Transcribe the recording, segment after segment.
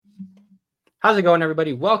How's it going,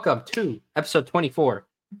 everybody? Welcome to episode 24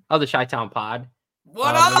 of the ChiTownPod.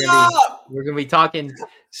 What up? We're gonna be talking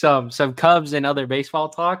some Cubs and other baseball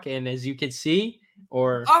talk, and as you can see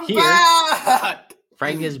I'm back.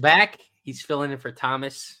 Frank is back. He's filling in for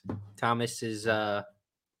Thomas. Thomas is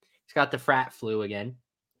he's got the frat flu again.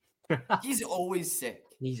 He's always sick.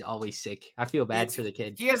 He's always sick. I feel bad for the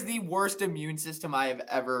kid. He has the worst immune system I have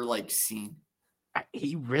ever seen.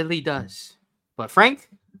 He really does. But Frank,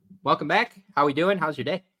 welcome back. How we doing? How's your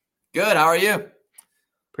day? Good. How are you?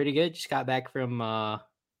 Pretty good. Just got back from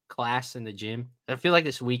class in the gym. I feel like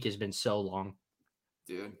this week has been so long.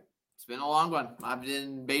 Dude, it's been a long one. I've been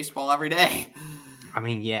in baseball every day. I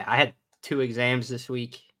mean, yeah, I had 2 exams this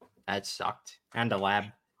week. That sucked. And a lab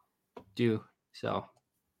due. So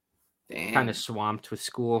kind of swamped with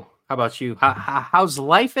school. How about you? How's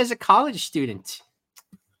life as a college student?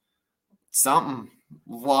 Something.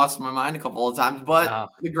 Lost my mind a couple of times,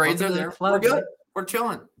 but the grades are there. We're good. We're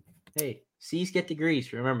chilling. Hey, C's get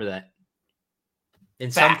degrees. Remember that. In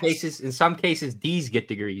some cases, D's get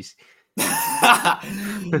degrees.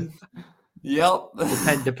 Yep.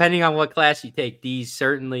 Depending on what class you take, D's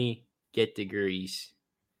certainly get degrees.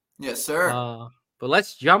 Yes, sir. But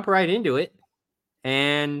let's jump right into it.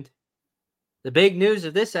 And the big news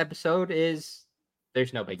of this episode is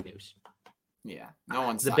there's no big news. Yeah, no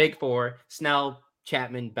one's the big 4: Snell,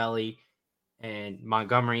 Chapman, Belly, and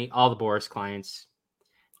Montgomery. All the Boris clients.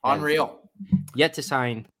 Unreal. Yet to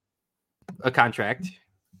sign a contract.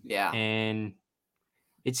 Yeah. And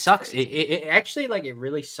it sucks. It actually, it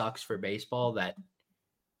really sucks for baseball that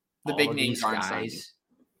the big names aren't signed.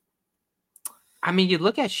 I mean, you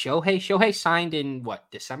look at Shohei. Shohei signed in,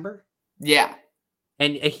 December? Yeah.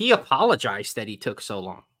 And he apologized that he took so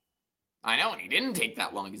long. I know, and he didn't take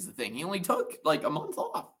that long is the thing. He only took, a month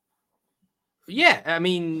off. Yeah, I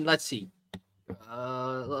mean, let's see.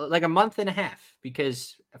 A month and a half,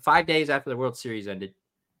 because 5 days after the World Series ended.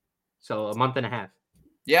 So a month and a half.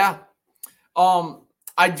 Yeah.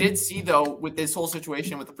 I did see, though, with this whole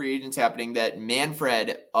situation with the free agents happening, that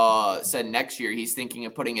Manfred said next year he's thinking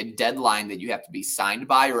of putting a deadline that you have to be signed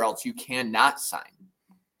by or else you cannot sign.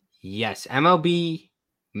 Yes, MLB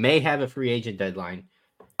may have a free agent deadline.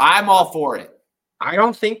 I'm all for it. I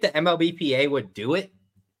don't think the MLBPA would do it.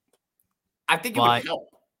 I think it would help.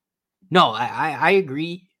 No, I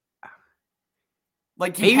agree.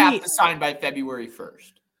 You have to sign by February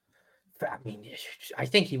 1st. I mean, I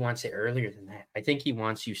think he wants it earlier than that. I think he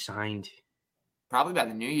wants you signed. Probably by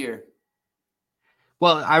the new year.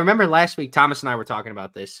 Well, I remember last week, Thomas and I were talking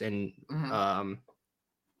about this, and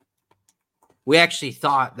we actually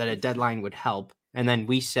thought that a deadline would help. And then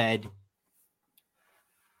we said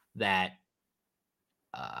that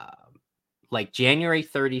January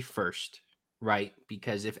 31st, right?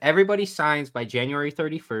 Because if everybody signs by January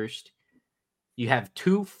 31st, you have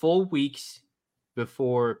 2 full weeks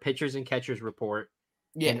before pitchers and catchers report.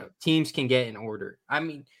 Yeah. And teams can get in order. I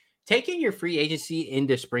mean, taking your free agency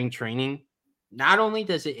into spring training, not only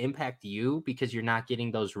does it impact you because you're not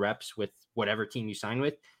getting those reps with whatever team you sign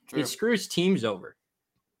with, True. It screws teams over.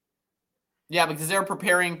 Yeah, because they're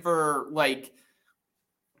preparing for, let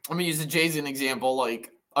me use the Jays as an example,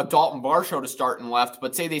 a Dalton Varsho to start and left,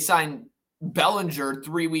 but say they sign Bellinger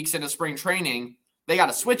 3 weeks into spring training, they got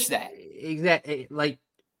to switch that. Exactly.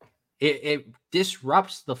 It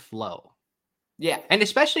disrupts the flow. Yeah. And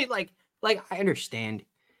especially, I understand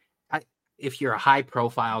if you're a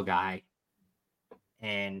high-profile guy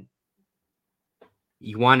and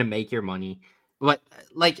you want to make your money, but,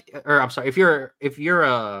 if you're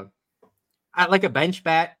a bench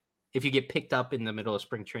bat, if you get picked up in the middle of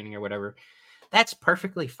spring training or whatever, that's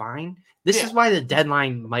perfectly fine. This is why the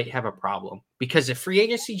deadline might have a problem. Because if free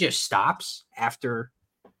agency just stops after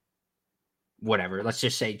whatever, let's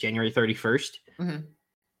just say January 31st,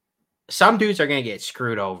 some dudes are going to get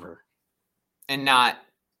screwed over. And not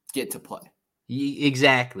get to play.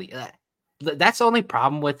 Exactly. That's the only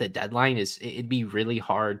problem with the deadline is it'd be really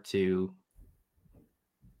hard to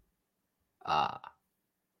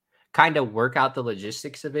kind of work out the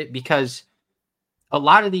logistics of it, because a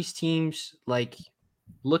lot of these teams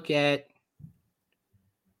look at,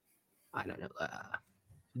 I don't know.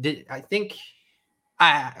 I think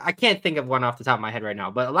I can't think of one off the top of my head right now,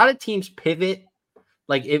 but a lot of teams pivot.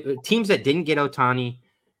 Teams that didn't get Ohtani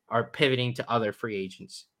are pivoting to other free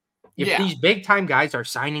agents. If these big time guys are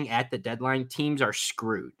signing at the deadline, teams are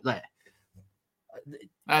screwed. The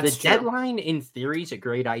deadline in theory is a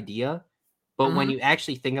great idea, but when you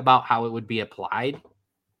actually think about how it would be applied,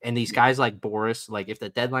 and these guys like Boris, if the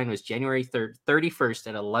deadline was January 31st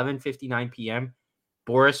at 11:59 p.m.,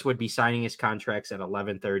 Boris would be signing his contracts at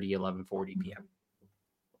 11:30, 11:40 p.m.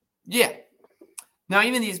 Yeah. Now,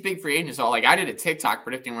 even these big free agents, I did a TikTok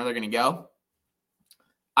predicting where they're going to go.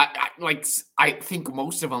 I think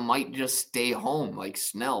most of them might just stay home. Like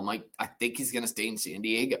Snell I think he's going to stay in San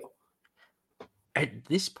Diego. At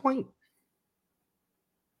this point,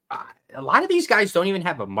 a lot of these guys don't even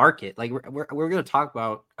have a market. Like we're going to talk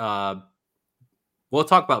about. We'll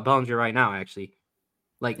talk about Bellinger right now. Actually,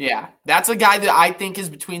 that's a guy that I think is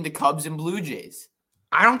between the Cubs and Blue Jays.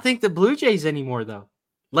 I don't think the Blue Jays anymore though.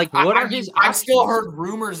 Like what are his? I've still heard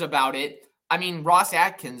rumors about it. I mean, Ross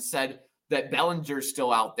Atkins said that Bellinger's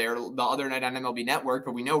still out there the other night on MLB Network,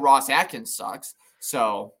 but we know Ross Atkins sucks.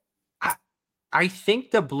 So I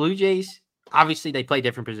think the Blue Jays, obviously they play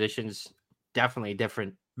different positions, definitely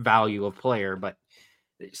different value of player, but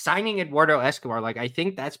signing Eduardo Escobar, I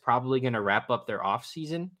think that's probably going to wrap up their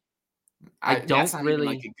offseason. That's not even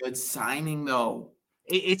a good signing though.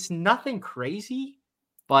 It's nothing crazy,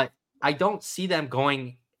 but I don't see them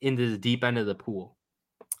going into the deep end of the pool.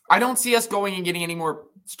 I don't see us going and getting any more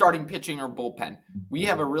starting pitching or bullpen. We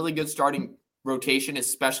have a really good starting rotation,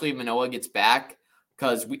 especially if Manoah gets back,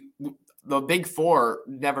 because the big four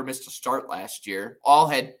never missed a start last year. All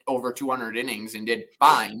had over 200 innings and did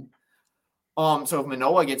fine. So if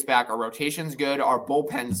Manoah gets back, our rotation's good. Our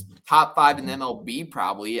bullpen's top 5 in the MLB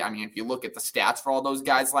probably. I mean, if you look at the stats for all those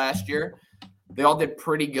guys last year, they all did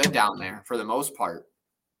pretty good down there for the most part.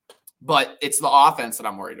 But it's the offense that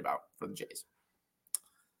I'm worried about for the Jays.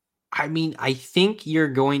 I mean, I think you're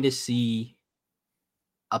going to see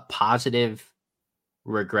a positive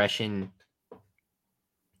regression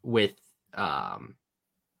with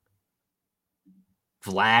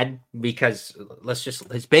Vlad, because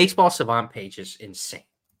his baseball savant page is insane.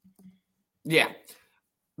 Yeah.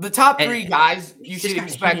 The top 3 guys you should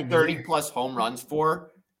expect 30-plus home runs for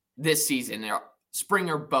this season are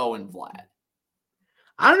Springer, Bo, and Vlad.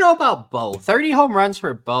 I don't know about Bo. 30 home runs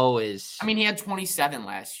for Bo is... I mean, he had 27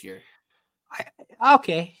 last year.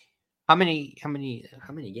 Okay. How many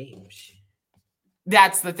games?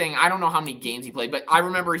 That's the thing. I don't know how many games he played, but I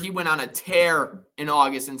remember he went on a tear in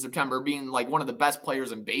August and September, being one of the best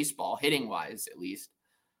players in baseball, hitting-wise at least.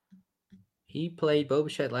 He played Bo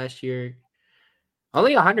Bichette last year.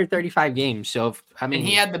 Only 135 games, so and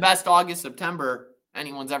he had the best August, September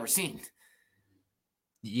anyone's ever seen.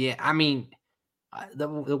 Yeah, I mean... The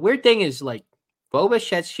weird thing is, Bo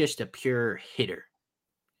Bichette's just a pure hitter.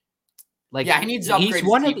 He needs to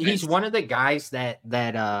upgrade. He's one of the guys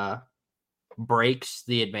that breaks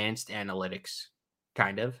the advanced analytics,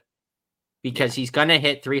 kind of, because he's gonna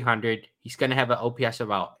hit 300. He's gonna have an OPS of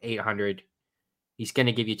about 800. He's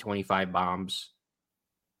gonna give you 25 bombs.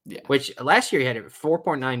 Yeah, which last year he had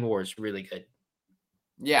 4.9 WARs, really good.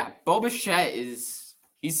 Yeah, Bo Bichette he's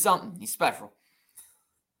something. He's special.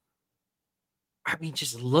 I mean,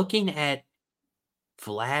 just looking at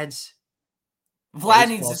Vlad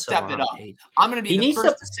needs to step it up. I'm going to be the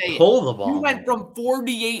first to say pull the ball. You went from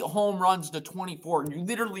 48 home runs to 24. You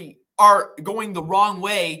literally are going the wrong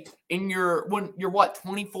way when you're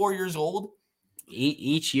 24 years old?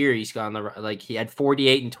 Each year he's gone he had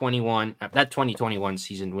 48 and 21. That 2021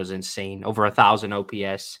 season was insane. Over 1,000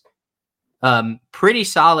 OPS. Pretty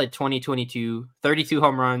solid 2022. 32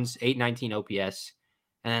 home runs, 819 OPS.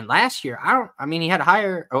 And then last year, he had a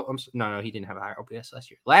higher. No, he didn't have a higher OPS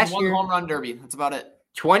last year. Last year, home run derby. That's about it.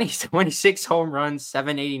 26 home runs,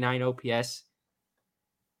 789 OPS.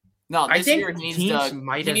 No, this year he needs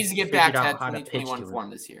to get back to that 2021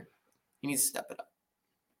 form this year. He needs to step it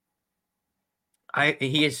up.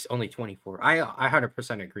 He is only 24. I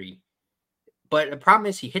 100% agree. But the problem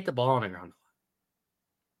is he hit the ball on the ground.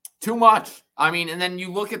 Too much. I mean, and then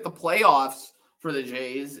you look at the playoffs for the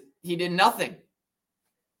Jays, he did nothing.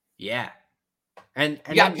 Yeah. And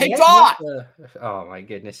he got picked off. Oh my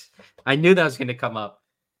goodness. I knew that was going to come up.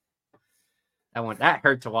 That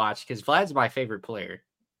hurt to watch because Vlad's my favorite player.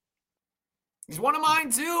 He's one of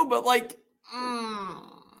mine too, but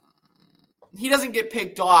he doesn't get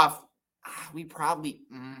picked off. We probably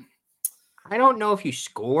I don't know if you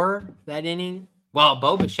score that inning. Well,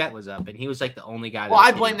 Bo Bichette was up and he was the only guy. Well,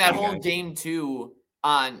 I blame that whole game too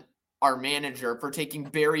on our manager for taking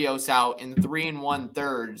Berrios out in 3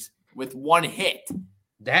 1/3 with one hit.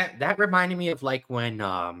 That reminded me of when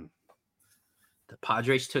the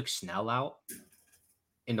Padres took Snell out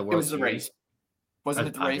in the World Series. The race. Wasn't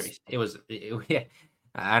it the Padres. race? It was. Yeah.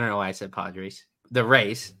 I don't know why I said Padres. The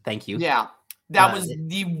race. Thank you. Yeah, that was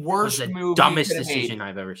the worst move. Dumbest decision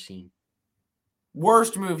I've ever seen.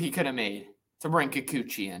 Worst move he could have made to bring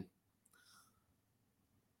Kikuchi in.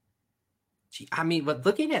 I mean, but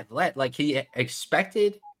looking at Vlad, he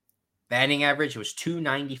expected batting average was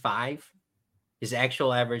 295. His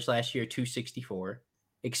actual average last year, 264.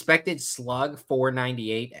 expected slug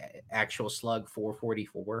 498, actual slug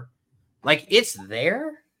 444. Like, it's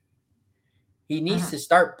there. He needs to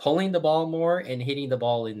start pulling the ball more and hitting the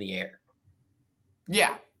ball in the air.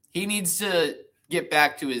 Yeah, he needs to get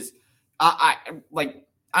back to his. I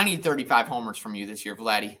need 35 homers from you this year,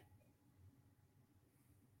 Vladdy.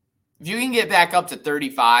 If you can get back up to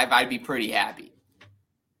 35, I'd be pretty happy.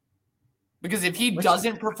 Because if he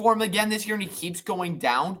doesn't perform again this year and he keeps going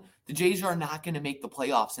down, the Jays are not going to make the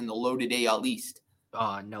playoffs in the loaded AL East.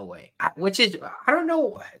 No way. Which is, I don't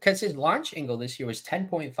know, because his launch angle this year was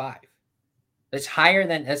 10.5. That's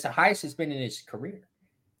the highest it's been in his career.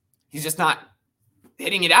 He's just not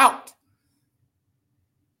hitting it out.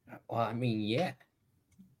 Well, I mean, yeah.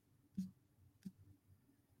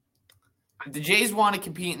 If the Jays want to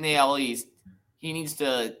compete in the AL East, he needs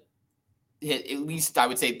to hit at least, I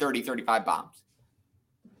would say, 30, 35 bombs.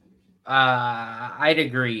 I'd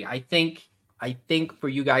agree. I think for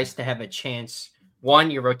you guys to have a chance, one,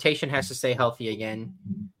 your rotation has to stay healthy again.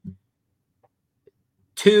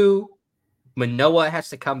 Two, Manoah has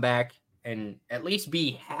to come back and at least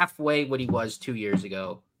be halfway what he was 2 years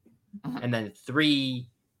ago. And then three,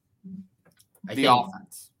 I think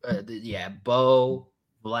offense. Bo,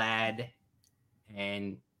 Vlad,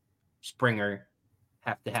 and Springer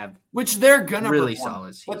have to have, which they're gonna really perform.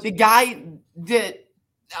 Solid season. But the guy that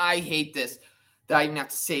I hate this, that I even have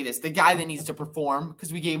to say this, the guy that needs to perform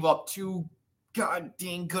because we gave up 2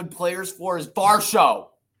 goddamn good players for is Varsho.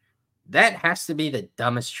 That has to be the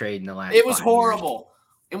dumbest trade in the last. It was 5 horrible. Years.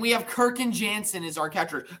 And we have Kirk and Jansen as our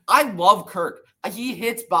catcher. I love Kirk. He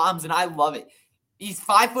hits bombs and I love it. He's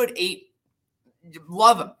 5'8".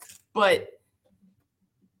 Love him. But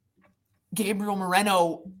Gabriel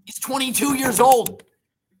Moreno is 22 years old.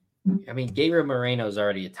 I mean, Gabriel Moreno is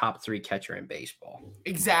already a top 3 catcher in baseball.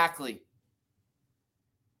 Exactly.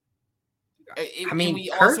 We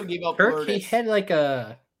also gave up Kirk. He had like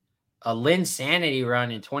a Lynn Sanity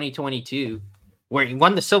run in 2022 where he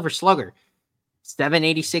won the Silver Slugger.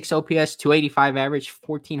 786 OPS, 285 average,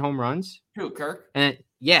 14 home runs. Who, Kirk? And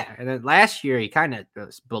then last year he kind of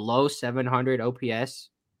was below 700 OPS.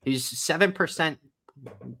 He's 7%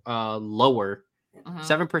 lower,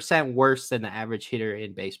 7% worse than the average hitter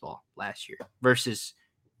in baseball last year. Versus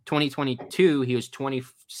 2022, he was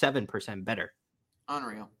 27% better.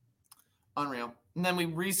 Unreal. And then we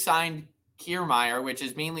re-signed Kiermaier, which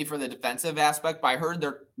is mainly for the defensive aspect. But I heard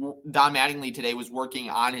Don Mattingly today was working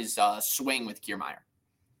on his swing with Kiermaier.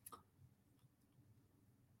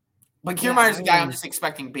 But Kiermaier's a guy I'm just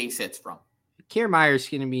expecting base hits from. Kiermaier's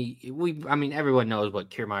going to be everyone knows what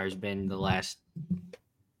Kiermaier's been the last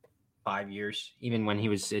 5 years. Even when he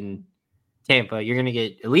was in Tampa, you're going to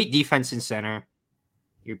get elite defense in center.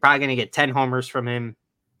 You're probably going to get 10 homers from him.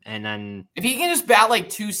 And then if he can just bat like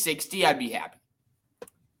 260, I'd be happy.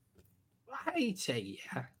 I'd say,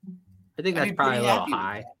 yeah. I think that's probably a little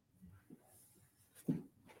high.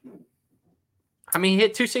 I mean, he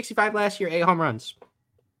hit 265 last year, 8 home runs.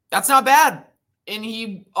 That's not bad. And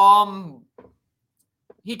he can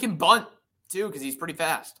bunt too because he's pretty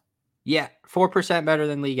fast. Yeah, 4% better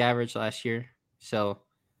than league average last year. So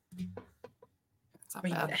it's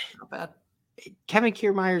not bad. Kevin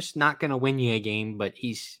Kiermaier's not going to win you a game, but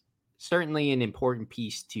he's certainly an important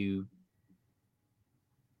piece to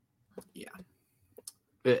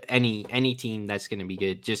any team that's going to be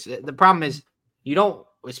good. Just the problem is you don't,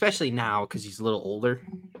 especially now because he's a little older.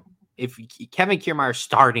 If Kevin Kiermaier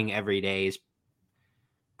starting every day is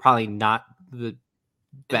probably not the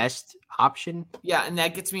best option. Yeah, and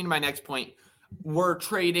that gets me to my next point. We're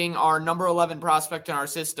trading our number 11 prospect in our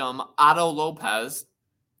system, Otto Lopez,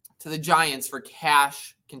 to the Giants for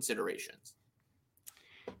cash considerations.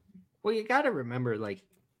 Well, you got to remember, like,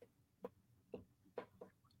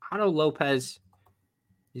 Otto Lopez,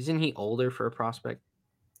 isn't he older for a prospect?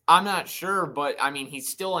 I'm not sure, but, I mean, he's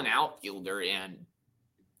still an outfielder. And,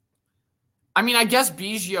 I mean, I guess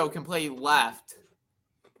Biggio can play left.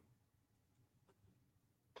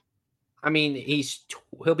 I mean, he's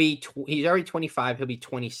already 25. He'll be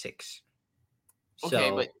 26.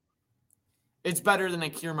 Okay, but it's better than a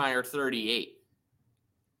Kiermaier 38.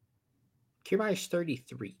 Kiermaier's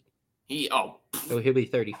 33. So he'll be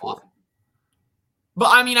 34. But,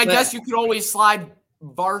 I mean, I guess you could always slide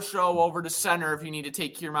Varsho over to center if you need to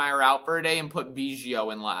take Kiermaier out for a day and put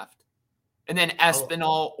Biggio in left. And then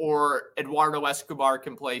Espinal or Eduardo Escobar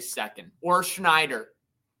can play second. Or Schneider.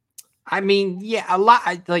 I mean, yeah, a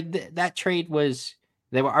lot. Like that trade was,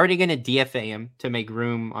 they were already going to DFA him to make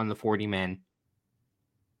room on the 40-man.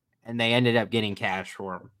 And they ended up getting cash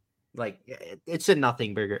for him. Like, it's a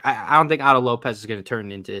nothing burger. I don't think Otto Lopez is going to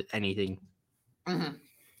turn into anything. Mm-hmm.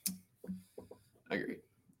 I agree.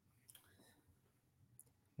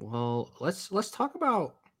 Well, let's talk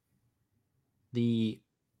about the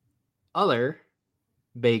other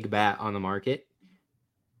big bat on the market.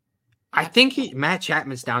 I think Matt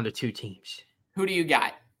Chapman's down to 2 teams. Who do you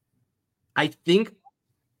got? I think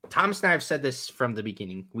Thomas and I have said this from the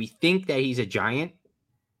beginning. We think that he's a Giant,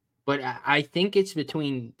 but I think it's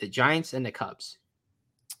between the Giants and the Cubs.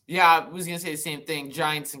 Yeah, I was going to say the same thing.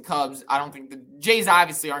 Giants and Cubs. I don't think the Jays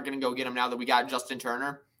obviously aren't going to go get him now that we got Justin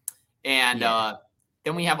Turner. And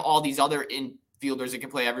then we have all these other infielders that can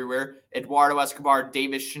play everywhere. Eduardo Escobar,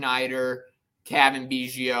 Davis Schneider, Kevin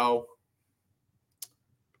Biggio.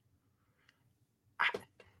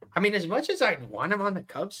 I mean, as much as I want him on the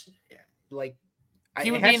Cubs, like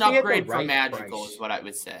he would be an upgrade from Magical, is what I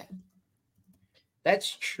would say.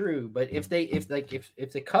 That's true, but if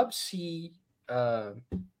the Cubs see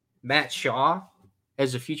Matt Shaw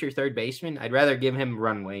as a future third baseman, I'd rather give him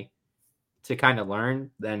runway to kind of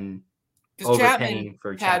learn than overpaying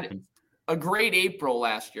for Chapman. Had a great April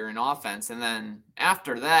last year in offense, and then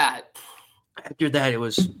after that, it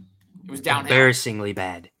was downhill. Embarrassingly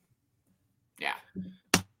bad. Yeah.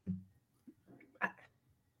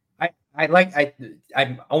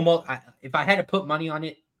 I'm almost. If I had to put money on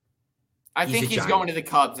it, I think he's going to the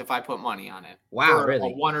Cubs. If I put money on it, wow,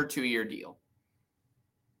 really, a 1 or 2 year deal.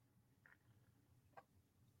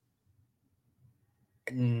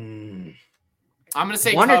 I'm gonna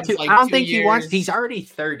say 1 Cubs, or 2. like I don't 2 think years. he wants. He's already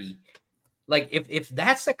 30. Like if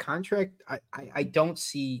that's the contract, I don't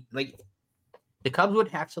see like the Cubs would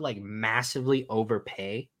have to like massively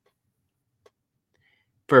overpay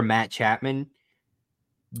for Matt Chapman.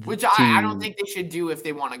 Which I don't think they should do if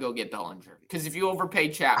they want to go get Bellinger. Because if you overpay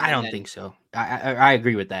Chapman, I don't think so. I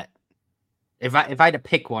agree with that. If I had to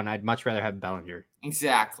pick one, I'd much rather have Bellinger.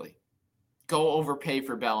 Exactly. Go overpay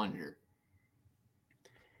for Bellinger.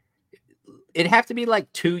 It'd have to be like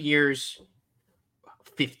 2 years,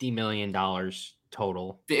 $50 million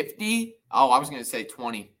total. 50? Oh, I was going to say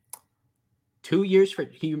 20. 2 years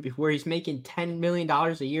where he's making $10 million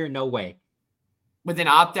a year? No way. With an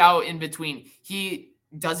opt-out in between. He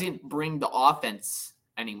doesn't bring the offense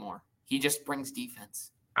anymore. He just brings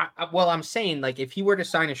defense. Well, I'm saying, like, if he were to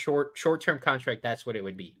sign a short-term contract, that's what it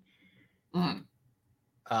would be. But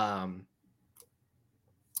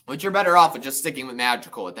you're better off with just sticking with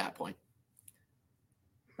Magical at that point.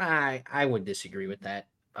 I would disagree with that.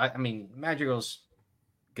 I mean, Madrigal's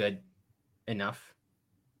good enough.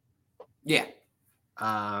 Yeah.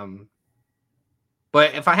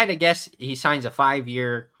 But if I had to guess, he signs a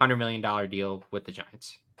 5-year, $100 million deal with the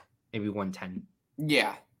Giants. Maybe 110.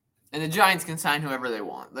 Yeah. And the Giants can sign whoever they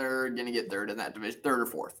want. They're going to get third in that division, third or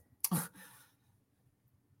fourth.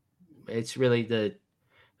 It's really the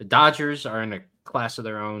Dodgers are in a class of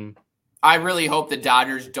their own. I really hope the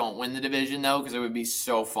Dodgers don't win the division, though, because it would be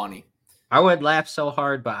so funny. I would laugh so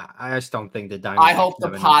hard, but I just don't think the Diamondbacks. I hope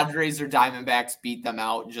the Padres or Diamondbacks beat them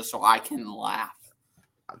out just so I can laugh.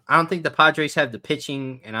 I don't think the Padres have the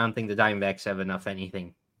pitching, and I don't think the Diamondbacks have enough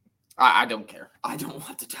anything. I don't care. I don't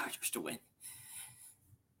want the Dodgers to win.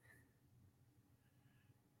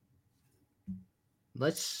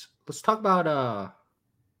 Let's talk about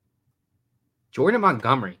Jordan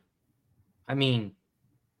Montgomery. I mean,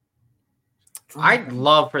 I'd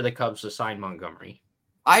love for the Cubs to sign Montgomery.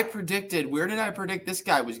 Where did I predict this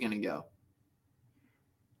guy was going to go?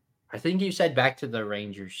 I think you said back to the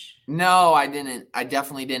Rangers. No, I didn't. I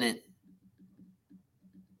definitely didn't.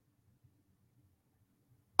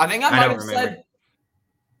 I think I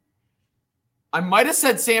might have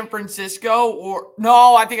said San Francisco or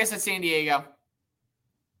no, I think I said San Diego.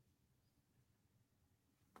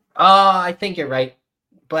 I think you're right,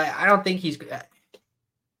 but I don't think he's.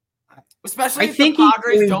 Especially if the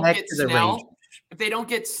Padres don't get Snell. If they don't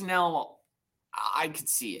get Snell, I could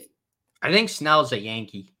see it. I think Snell's a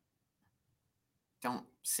Yankee. Don't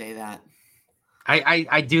say that.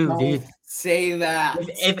 I do, Don't dude. Say that.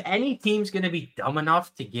 If any team's going to be dumb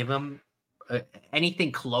enough to give him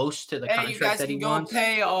anything close to the contract that he wants. You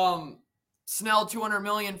guys can go pay Snell $200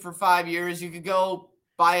 million for 5 years. You could go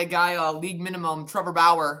buy a guy league minimum, Trevor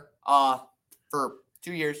Bauer, for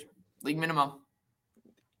 2 years, league minimum.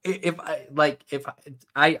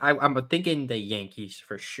 I'm thinking the Yankees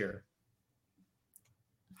for sure.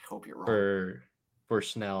 I hope you're wrong. For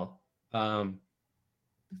Snell.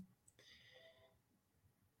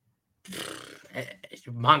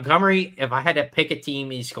 Montgomery, if I had to pick a team,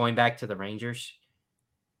 he's going back to the Rangers.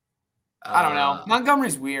 I don't know.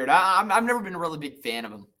 Montgomery's weird. I've never been a really big fan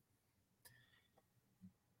of him.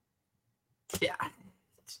 Yeah.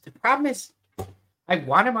 The problem is I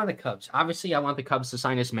want him on the Cubs. Obviously, I want the Cubs to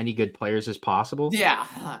sign as many good players as possible.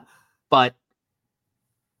 Yeah. But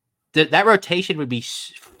that rotation would be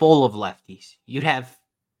full of lefties. You'd have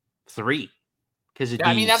 3 because it'd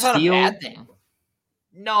be that's not a bad thing.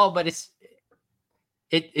 No, but it's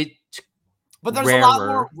But there's rarer. a lot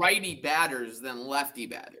more righty batters than lefty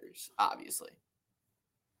batters, obviously.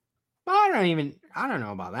 I don't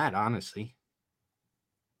know about that, honestly.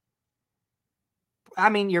 I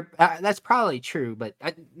mean, that's probably true, but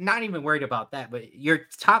I'm not even worried about that. But your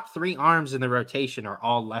top 3 arms in the rotation are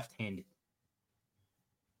all left-handed.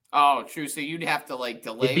 Oh, true. So you'd have to like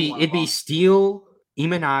delay. It'd be Steele,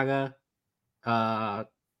 Imanaga,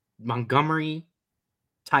 Montgomery,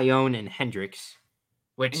 Tyone, and Hendricks.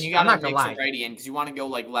 Which and you got to mix a righty in because you want to go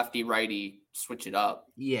like lefty righty, switch it up.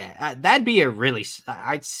 Yeah, that'd be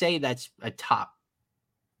I'd say that's a top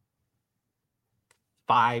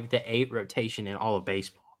 5 to 8 rotation in all of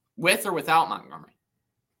baseball. With or without Montgomery?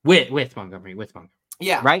 With Montgomery.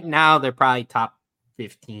 Yeah. Right now they're probably top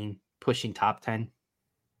 15, pushing top 10.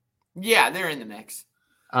 Yeah, they're in the mix.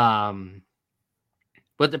 But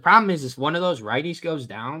the problem is one of those righties goes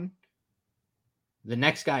down. The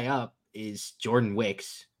next guy up is Jordan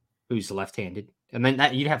Wicks, who's left-handed. And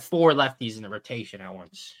then you'd have 4 lefties in the rotation at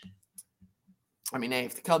once. I mean, hey,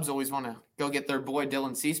 if the Cubs always want to go get their boy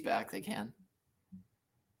Dylan Cease back, they can.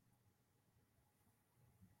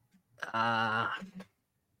 I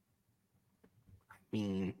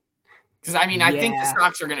think the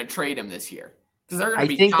Sox are going to trade him this year because they're going to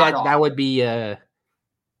be. I think that would be a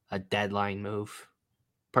deadline move.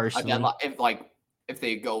 Personally, if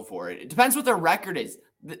they go for it, it depends what their record is.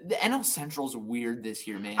 The NL Central's weird this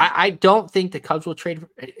year, man. I don't think the Cubs will trade for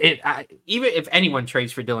it. Even if anyone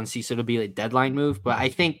trades for Dylan Cease, it'll be a deadline move. But I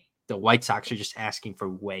think the White Sox are just asking for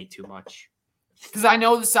way too much. Because I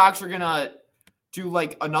know the Sox are gonna do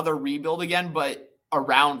like another rebuild again, but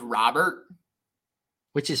around Robert,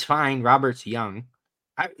 which is fine. Robert's young.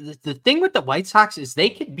 The thing with the White Sox is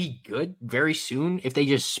they could be good very soon if they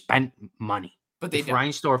just spent money. But if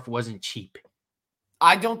Reinsdorf wasn't cheap.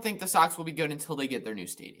 I don't think the Sox will be good until they get their new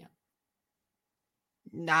stadium.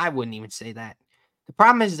 Nah, I wouldn't even say that. The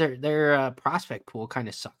problem is their prospect pool kind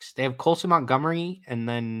of sucks. They have Colson Montgomery, and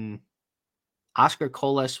then Oscar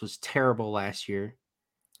Colas was terrible last year.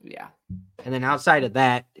 Yeah. And then outside of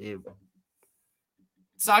that,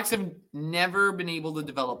 Sox have never been able to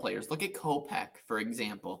develop players. Look at Kopech, for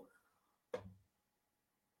example.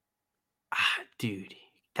 Dude,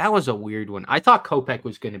 that was a weird one. I thought Kopech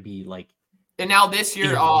was going to be like. And now this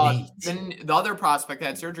year, then the other prospect that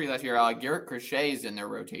had surgery last year, Garrett Crochet is in their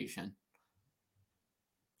rotation.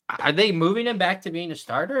 Are they moving him back to being a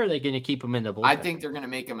starter, or are they going to keep him in the bullpen? I think they're going to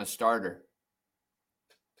make him a starter.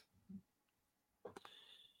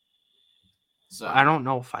 So I don't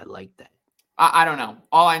know if I like that. I don't know.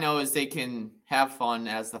 All I know is they can have fun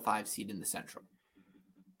as the 5 seed in the Central.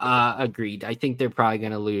 Agreed. I think they're probably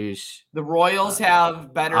going to lose. The Royals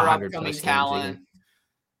have better upcoming talent.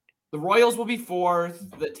 The Royals will be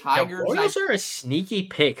 4th. The Tigers. The Royals are a sneaky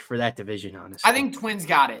pick for that division, honestly. I think Twins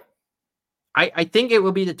got it. I think it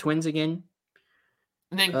will be the Twins again.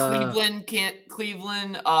 And then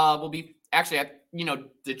Cleveland will be actually,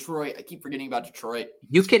 Detroit. I keep forgetting about Detroit.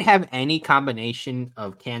 You could have any combination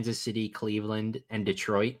of Kansas City, Cleveland, and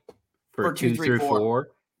Detroit for 2 through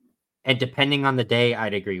 4. And depending on the day,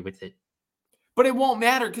 I'd agree with it. But it won't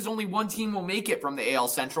matter because only one team will make it from the AL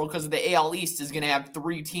Central because the AL East is going to have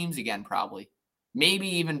 3 teams again, probably. Maybe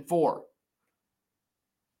even 4.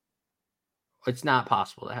 It's not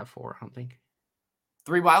possible to have 4, I don't think.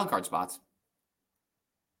 3 wildcard spots.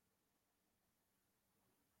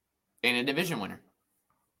 And a division winner.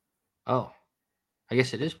 Oh. I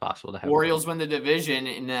guess it is possible to have. Orioles win the division,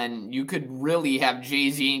 and then you could really have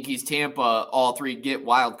Jays, Yankees, Tampa, all 3 get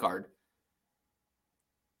wild card.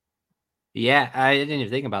 Yeah, I didn't even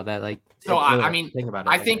think about that.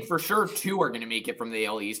 I think for sure 2 are going to make it from the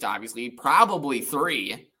AL East, obviously. Probably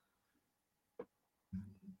 3.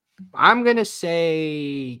 I'm going to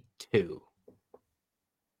say 2.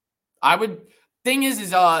 I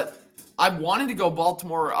wanted to go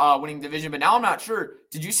Baltimore winning division, but now I'm not sure.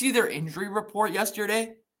 Did you see their injury report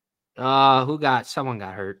yesterday? Someone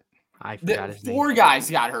got hurt. I forgot his name. 4 guys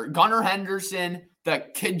got hurt. Gunnar Henderson, the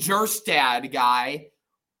Kjerstad guy.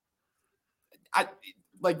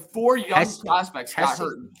 4 young prospects got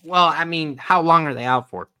hurt. Well, I mean, how long are they out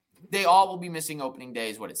for? They all will be missing opening day,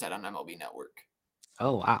 is what it said on MLB Network.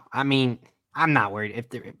 Oh, wow. I mean, I'm not worried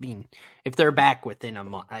if they're back within a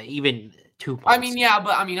month, even 2 months. I mean, yeah,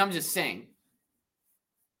 but I'm just saying.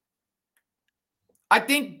 I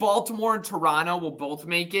think Baltimore and Toronto will both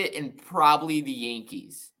make it, and probably the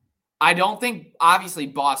Yankees. I don't think, obviously,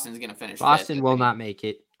 Boston's going to finish. Boston will not make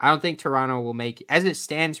it. I don't think Toronto will make it. As it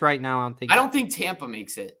stands right now, I don't think Tampa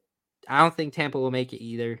makes it. I don't think Tampa will make it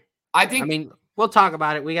either. I I mean, we'll talk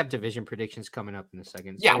about it. We have division predictions coming up in a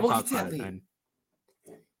second. So yeah, we'll we'll talk get to about that it later.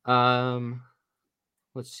 then.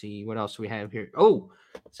 Let's see what else we have here. Oh,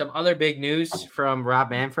 some other big news from Rob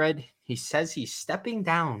Manfred. He says he's stepping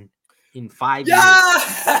down in 5 years.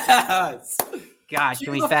 Yes! God, Cue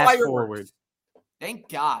can we the fast fireworks. forward? Thank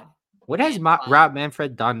God. What has Rob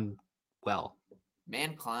Manfred done well?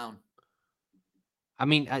 Man clown. I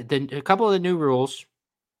mean, a couple of the new rules.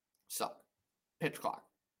 Suck. Pitch clock.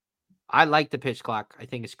 I like the pitch clock. I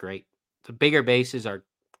think it's great. The bigger bases are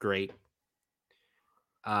great.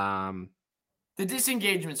 The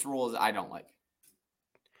disengagements rules I don't like.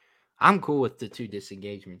 I'm cool with the 2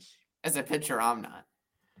 disengagements. As a pitcher, I'm not.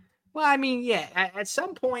 Well, I mean, yeah, at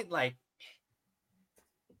some point, like,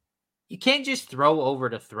 you can't just throw over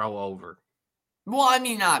to throw over. Well, I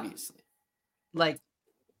mean, obviously. Like,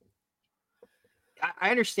 I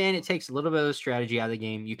understand it takes a little bit of strategy out of the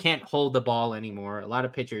game. You can't hold the ball anymore. A lot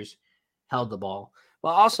of pitchers held the ball. But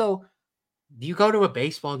also, do you go to a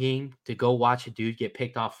baseball game to go watch a dude get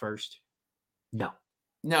picked off first? No.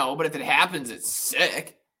 No, but if it happens, it's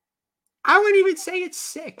sick. I wouldn't even say it's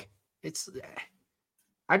sick.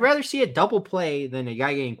 I'd rather see a double play than a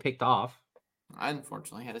guy getting picked off. I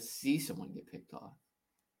unfortunately had to see someone get picked off.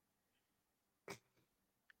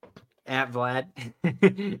 At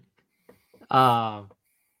Vlad.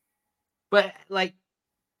 But like,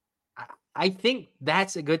 I think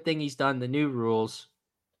that's a good thing he's done. The new rules.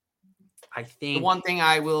 I think the one thing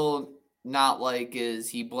I will not like is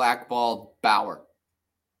he blackballed Bauer.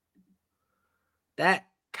 That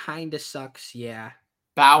kind of sucks. Yeah.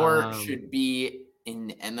 Bauer should be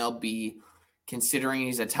in MLB, considering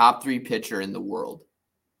he's a top 3 pitcher in the world.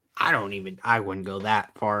 I wouldn't go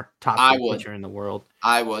that far. Top 3 pitcher in the world.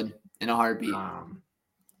 I would in a heartbeat.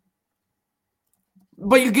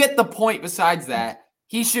 But you get the point. Besides that,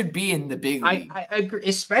 he should be in the big league. I agree,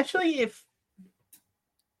 especially if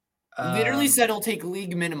literally said he'll take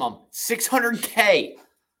league minimum $600K.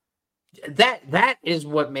 That is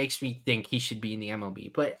what makes me think he should be in the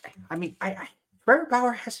MLB. But I mean, Trevor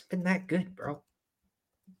Bauer hasn't been that good, bro.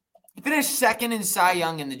 He finished second in Cy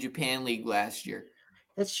Young in the Japan League last year.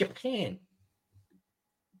 That's Japan.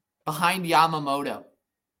 Behind Yamamoto.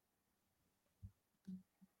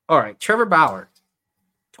 All right, Trevor Bauer,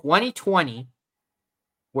 2020,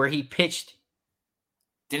 where he pitched.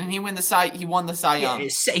 Didn't he win the Cy? He won the Cy Young.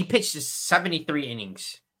 He pitched 73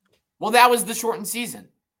 innings. Well, that was the shortened season.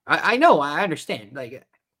 I know. I understand. Like,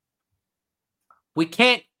 we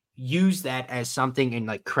can't use that as something and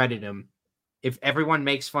like credit him. If everyone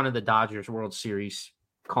makes fun of the Dodgers World Series,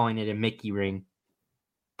 calling it a Mickey ring,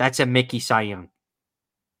 that's a Mickey Cy Young.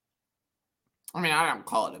 I mean, I don't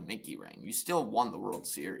call it a Mickey ring. You still won the World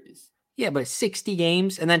Series. Yeah, but 60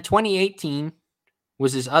 games. And then 2018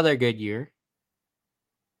 was his other good year.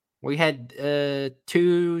 We had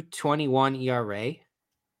 2.21 ERA.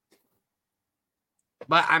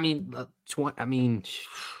 But, I mean,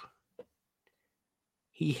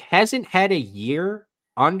 he hasn't had a year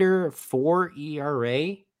under 4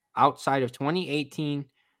 ERA outside of 2018,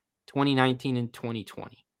 2019, and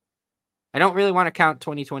 2020. I don't really want to count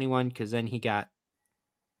 2021 because then he got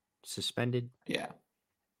suspended. Yeah.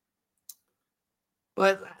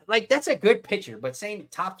 But, like, that's a good pitcher. But saying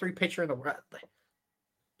top 3 pitcher in the world,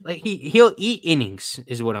 like, he'll eat innings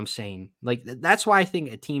is what I'm saying. Like, that's why I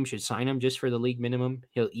think a team should sign him just for the league minimum.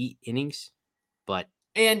 He'll eat innings.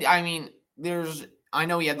 And, I mean, I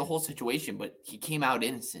know he had the whole situation, but he came out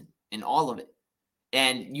innocent in all of it.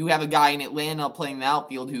 And you have a guy in Atlanta playing the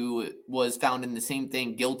outfield who was found in the same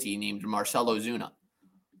thing guilty, named Marcelo Zuna.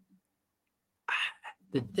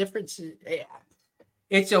 The difference is,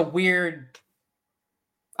 it's a weird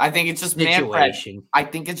I think it's just situation. Manfred. I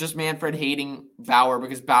think it's just Manfred hating Bauer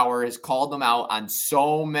because Bauer has called him out on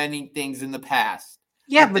so many things in the past.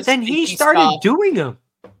 Yeah, but then he started doing them.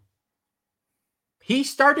 He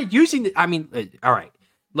started using all right,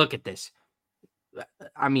 look at this.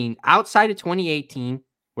 I mean, outside of 2018,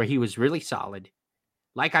 where he was really solid,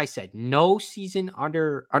 like I said, no season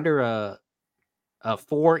under a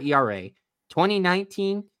 4 ERA.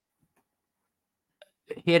 2019,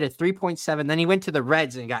 he had a 3.7. Then he went to the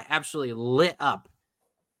Reds and got absolutely lit up.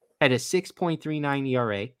 Had a 6.39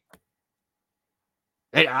 ERA.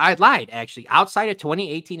 I lied, actually. Outside of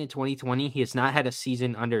 2018 and 2020, he has not had a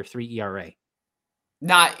season under 3 ERA.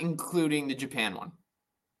 Not including the Japan one.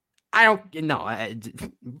 I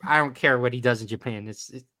don't care what he does in Japan.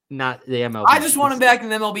 It's not the MLB. I just want him back in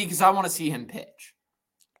the MLB because I want to see him pitch.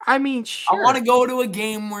 I mean, sure. I want to go to a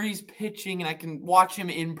game where he's pitching and I can watch him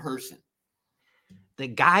in person. The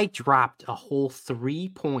guy dropped a whole 3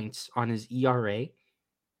 points on his ERA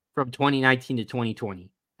from 2019 to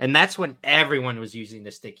 2020. And that's when everyone was using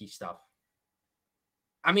the sticky stuff.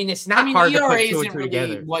 I mean, it's not hard to ERA put two and isn't two really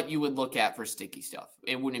together. what you would look at for sticky stuff.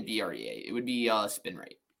 It wouldn't be REA. It would be spin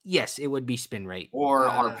rate. Yes, it would be spin rate. Or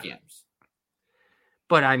RPMs.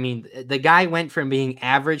 But, I mean, the guy went from being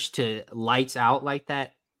average to lights out like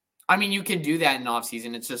that. I mean, you can do that in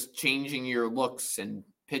offseason. It's just changing your looks and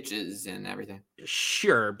pitches and everything.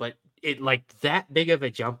 Sure, but it like that big of a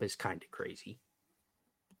jump is kind of crazy.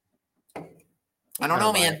 I don't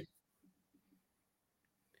know, man.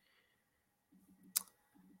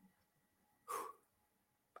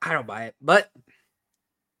 I don't buy it, but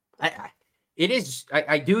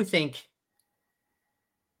I do think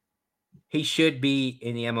he should be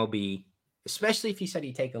in the MLB, especially if he said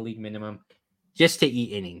he'd take a league minimum just to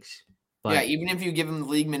eat innings. But, yeah, even if you give him the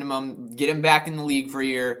league minimum, get him back in the league for a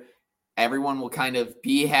year, everyone will kind of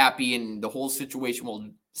be happy and the whole situation will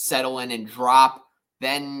settle in and drop.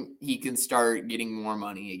 Then he can start getting more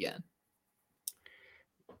money again.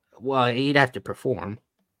 Well, he'd have to perform.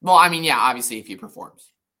 Well, I mean, yeah, obviously if he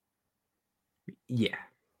performs. Yeah.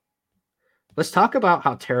 Let's talk about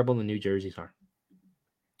how terrible the new jerseys are.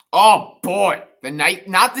 Oh, boy.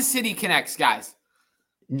 Not the City Connects, guys.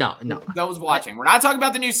 No. Those watching. We're not talking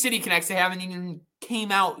about the new City Connects. They haven't even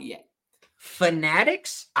came out yet.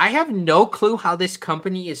 Fanatics? I have no clue how this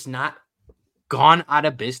company is not gone out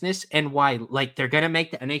of business and why. Like, they're going to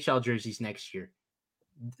make the NHL jerseys next year.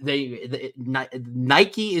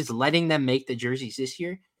 Nike is letting them make the jerseys this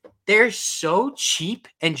year. They're so cheap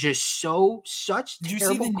and just such Did you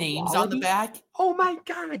see the names on the back? Oh my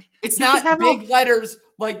God. It's not big letters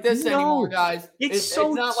like this anymore, guys. It's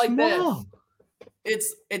not like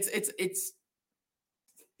this.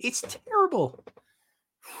 It's terrible.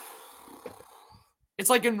 It's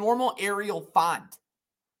like a normal Arial font.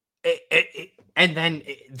 And then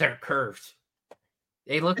they're curved.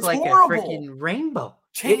 They look it's like horrible. A freaking rainbow.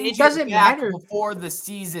 It doesn't matter before the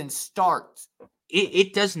season starts.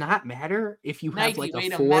 It does not matter if you have like a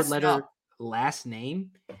 4-letter last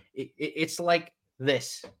name. It's like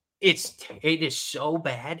this. It is so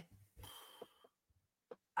bad.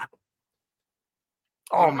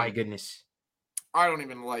 Oh my goodness. I don't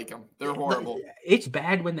even like them. They're horrible. It's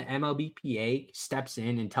bad when the MLBPA steps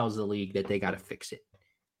in and tells the league that they got to fix it.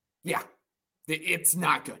 Yeah. It's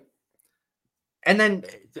not good. And then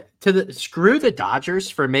screw the Dodgers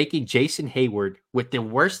for making Jason Hayward with the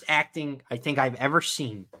worst acting I think I've ever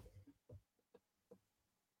seen.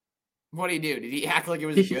 What did he do? Did he act like it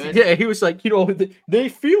was good? Yeah, he was like, they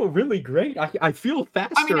feel really great. I feel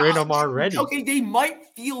faster in them already. Okay, they might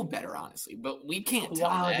feel better, honestly, but we can't tell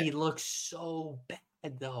that. Quality looks so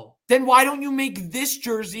bad, though. Then why don't you make this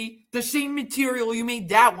jersey the same material you made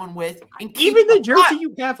that one with? And even the jersey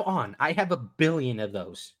you have on, I have 1 billion of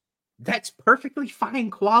those. That's perfectly fine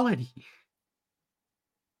quality.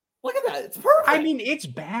 Look at that. It's perfect. I mean, it's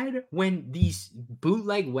bad when these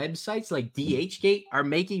bootleg websites like DHgate are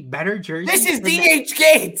making better jerseys. This is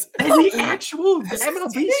DHgate. Than the actual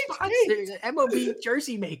MLB sponsor, MLB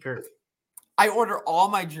jersey maker. I order all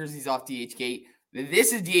my jerseys off DHgate.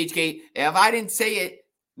 This is DHgate. If I didn't say it,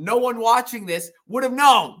 no one watching this would have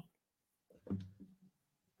known.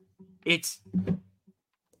 It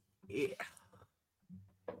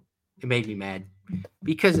made me mad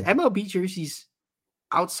because MLB jerseys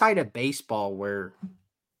outside of baseball were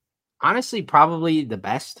honestly probably the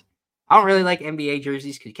best. I don't really like NBA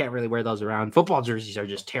jerseys because you can't really wear those around. Football jerseys are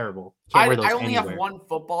just terrible. I only have one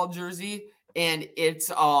football jersey, and it's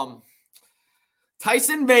Tyson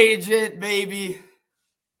Bagent, baby.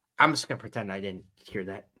 I'm just gonna pretend I didn't hear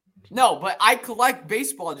that. No, but I collect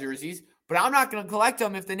baseball jerseys, but I'm not gonna collect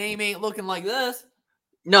them if the name ain't looking like this.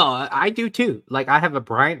 No, I do too. Like I have a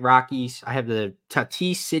Bryant Rockies. I have the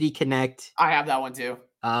Tatis City Connect. I have that one too.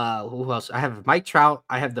 Who else? I have Mike Trout.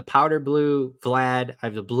 I have the powder blue Vlad. I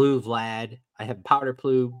have the blue Vlad. I have powder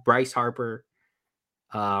blue Bryce Harper.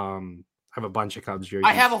 I have a bunch of Cubs jerseys.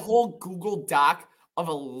 I have a whole Google Doc of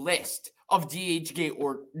a list of DHgate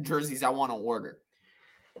or jerseys I want to order.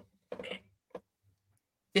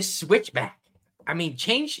 This switchback. I mean,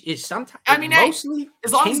 change is sometimes. I mean, mostly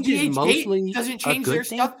as long as DHgate doesn't change their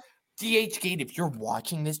stuff. DHgate, if you're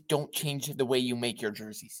watching this, don't change the way you make your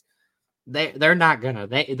jerseys. They're not gonna.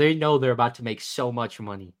 They know they're about to make so much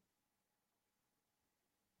money.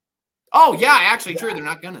 Oh yeah, actually, true. They're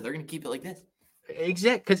not gonna. They're gonna keep it like this.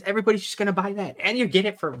 Exactly, because everybody's just gonna buy that, and you get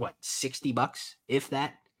it for what, $60, if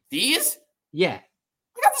that. These? Yeah,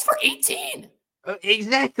 I got this for $18.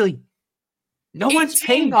 Exactly. No one's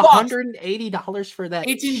paying $180 for that.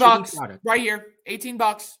 $18 product. Right here,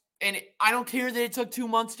 $18, and I don't care that it took 2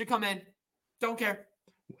 months to come in. Don't care.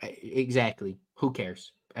 Exactly. Who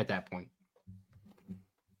cares? at that point.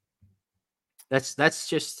 That's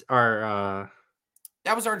just our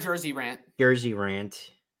That was our jersey rant. Jersey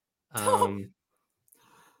rant.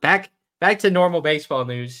 Back to normal baseball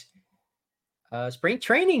news. Spring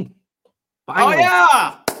training. Finally. Oh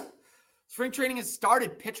yeah, spring training has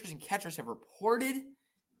started. Pitchers and catchers have reported.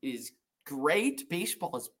 It is great.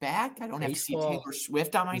 Baseball is back. I don't have to see Taylor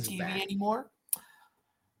Swift on my TV anymore.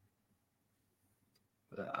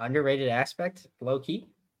 Underrated aspect, low key.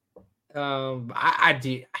 I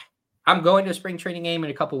do. I'm going to a spring training game in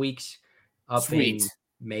a couple weeks up in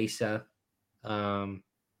Mesa. I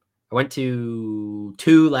went to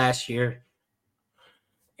 2 last year.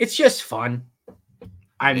 It's just fun.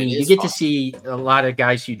 I mean, you get to see a lot of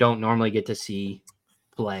guys you don't normally get to see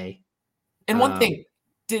play. And one thing,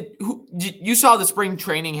 did you saw the spring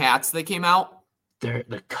training hats that came out?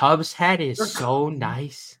 The Cubs hat is so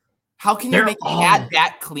nice. How can you make a hat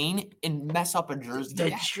that clean and mess up a jersey?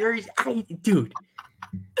 The jersey, dude.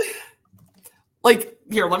 Like,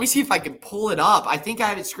 here, let me see if I can pull it up. I think I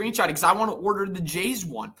have it screenshotted because I want to order the Jays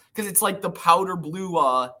one because it's like the powder blue.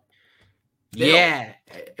 Yeah,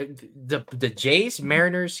 the Jays,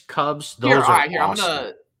 Mariners, Cubs. Those here, are right, here. awesome. I'm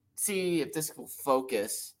gonna see if this will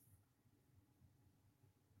focus.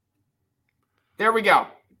 There we go.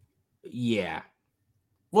 Yeah.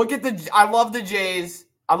 Look at I love the Jays.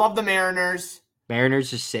 I love the Mariners.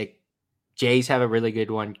 Mariners is sick. Jays have a really good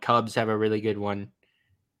one. Cubs have a really good one.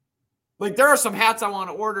 Like, there are some hats I want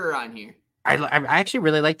to order on here. I actually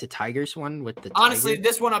really like the Tigers one with the honestly, tiger.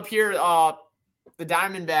 This one up here, the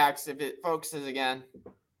Diamondbacks, if it focuses again.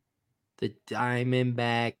 The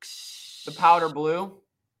Diamondbacks. The powder blue.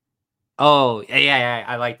 Oh, yeah,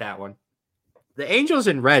 I like that one. The Angels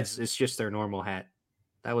and Reds, it's just their normal hat.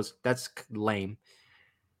 That's lame.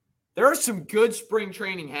 There are some good spring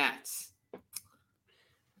training hats.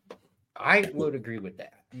 I would agree with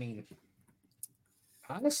that. I mean,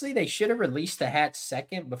 honestly, they should have released the hats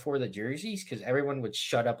second before the jerseys because everyone would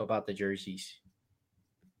shut up about the jerseys.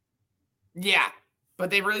 Yeah, but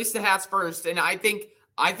they released the hats first, and I think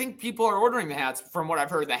people are ordering the hats from what I've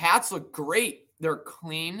heard. The hats look great. They're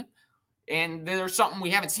clean, and there's something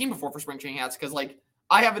we haven't seen before for spring training hats because, like,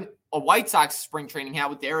 I have a White Sox spring training hat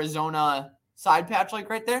with the Arizona side patch, like,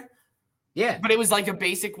 right there. Yeah. But it was like a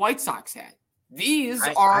basic White Sox hat. These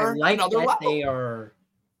are like another that level. They are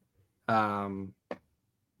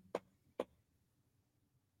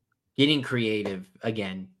getting creative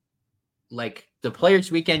again. Like the Players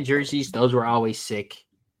Weekend jerseys, those were always sick.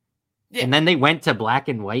 Yeah. And then they went to black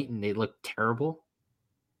and white and they looked terrible.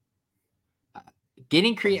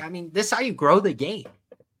 Getting creative. I mean, this is how you grow the game.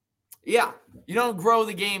 Yeah. You don't grow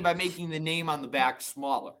the game by making the name on the back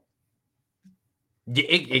smaller.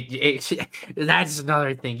 That's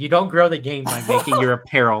another thing. You don't grow the game by making your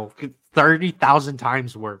apparel 30,000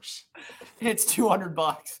 times worse. It's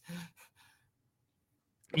 $200.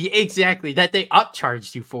 Yeah, exactly. That they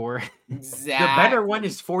upcharged you for. Exactly. The better one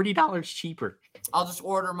is $40 cheaper. I'll just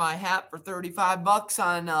order my hat for $35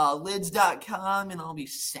 on lids.com and I'll be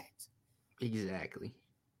set. Exactly.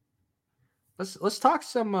 Let's talk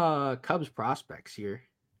some Cubs prospects here.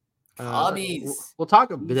 Cubbies. We'll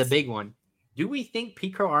talk about the big one. Do we think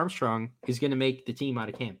Pico Armstrong is going to make the team out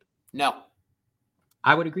of camp? No.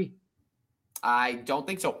 I would agree. I don't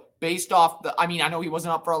think so. Based off I know he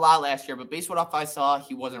wasn't up for a lot last year, but based off I saw,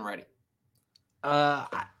 he wasn't ready.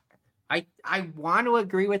 I want to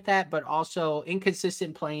agree with that, but also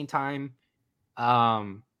inconsistent playing time.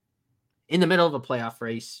 In the middle of a playoff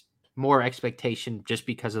race, more expectation just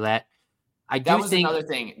because of that. That was another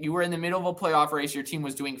thing. You were in the middle of a playoff race, your team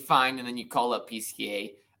was doing fine, and then you call up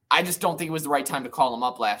PCA. I just don't think it was the right time to call him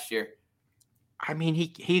up last year. I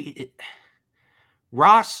mean,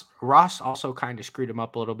 Ross also kind of screwed him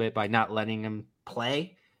up a little bit by not letting him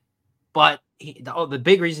play. But the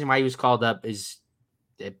big reason why he was called up is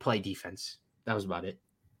play defense. That was about it.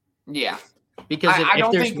 Yeah. Because I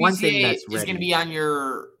don't there's think one PCA thing that's is going to be on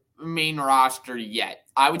your main roster yet.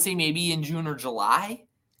 I would say maybe in June or July,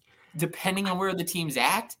 depending on where the team's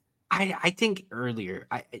at. I think earlier.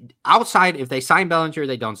 Outside, if they sign Bellinger,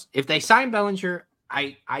 they don't. If they sign Bellinger,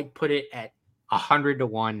 I put it at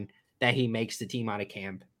 100-1 that he makes the team out of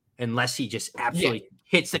camp, unless he just absolutely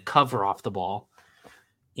hits the cover off the ball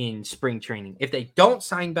in spring training. If they don't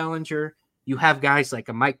sign Bellinger, you have guys like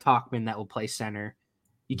a Mike Tauchman that will play center.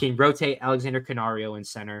 You can rotate Alexander Canario in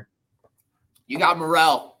center. You got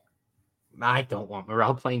Morel. I don't want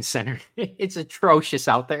Morel playing center. It's atrocious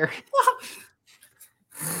out there.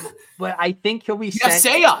 But I think he'll be sent.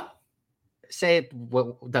 Say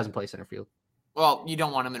doesn't play center field. Well, you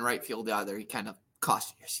don't want him in right field either. He kind of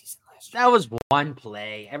cost you your season last last year. That was one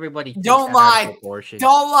play. Everybody takes Don't that out of lie. proportion.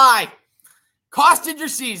 Don't lie. Costed your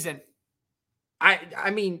season. I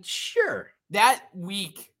mean, sure. That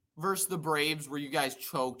week versus the Braves where you guys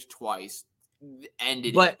choked twice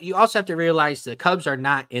ended But it. you also have to realize the Cubs are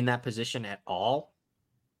not in that position at all.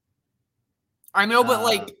 I know, but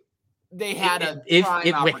like they had a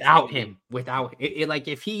prime opportunity. without him, like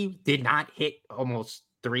if he did not hit almost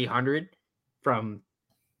 300 from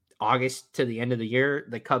August to the end of the year,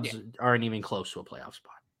 the Cubs aren't even close to a playoff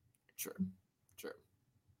spot. True.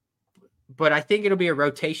 But I think it'll be a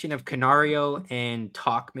rotation of Canario and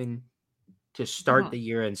Tauchman to start the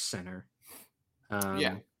year in center.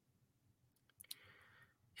 And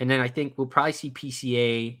then I think we'll probably see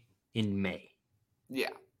PCA in May. Yeah.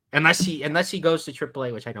 Unless he goes to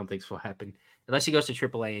AAA, which I don't think will happen. Unless he goes to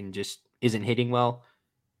AAA and just isn't hitting well.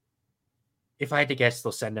 If I had to guess,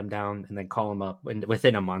 they'll send him down and then call him up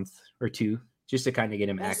within a month or two just to kind of get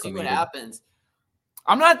him acclimated. See what happens.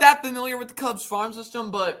 I'm not that familiar with the Cubs farm system,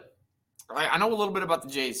 but I know a little bit about the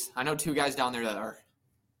Jays. I know two guys down there that are.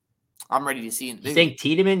 I'm ready to see. You think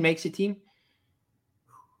Tiedemann makes a team?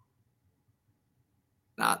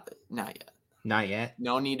 Not yet. Not yet.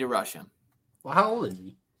 No need to rush him. Well, how old is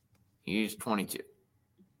he? He's 22.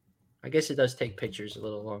 I guess it does take pitchers a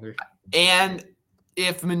little longer. And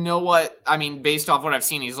if Manoah, I mean, based off what I've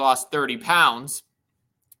seen, he's lost 30 pounds.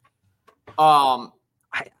 I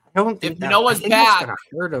don't think if Manoah's back, gonna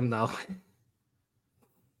hurt him though.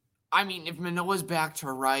 I mean, if Manoah's back to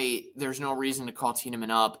right, there's no reason to call Tiedemann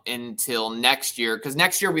up until next year because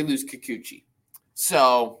next year we lose Kikuchi.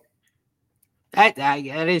 So that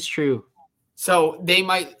is true. So they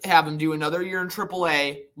might have him do another year in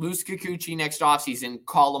AAA, lose Kikuchi next offseason,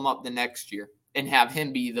 call him up the next year, and have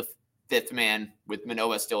him be the fifth man with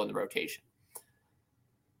Manoah still in the rotation.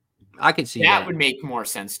 I could see that would make more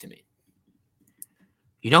sense to me.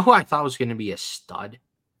 You know who I thought was going to be a stud?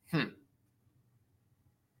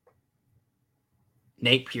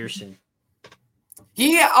 Nate Pearson.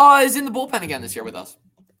 He is in the bullpen again this year with us.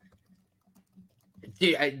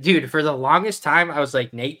 Dude, for the longest time, I was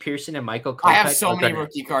like Nate Pearson and Michael Kopech. I have so many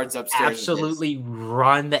rookie cards upstairs. Absolutely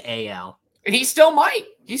run the AL. And he still might.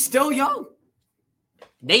 He's still young.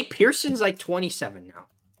 Nate Pearson's like 27 now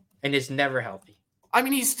and is never healthy. I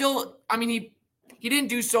mean, he didn't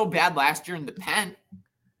do so bad last year in the pen.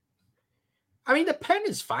 I mean, the pen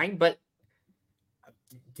is fine, but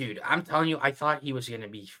dude, I'm telling you, I thought he was going to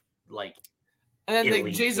be like. And then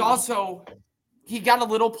the Jays also, he got a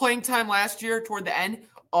little playing time last year toward the end.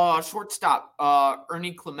 Shortstop,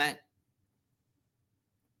 Ernie Clement.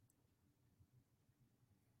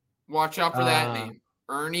 Watch out for that name,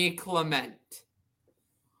 Ernie Clement.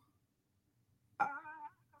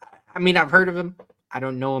 I mean, I've heard of him. I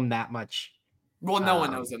don't know him that much. Well, no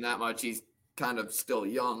one knows him that much. He's kind of still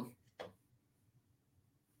young.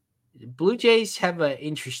 Blue Jays have an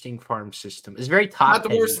interesting farm system. It's very top. Not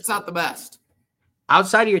the worst. It's not the best.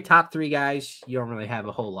 Outside of your top three guys, you don't really have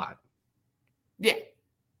a whole lot. Yeah.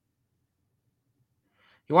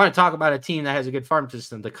 You want to talk about a team that has a good farm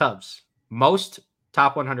system, the Cubs. Most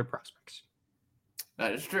top 100 prospects.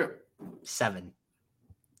 That is true. 7.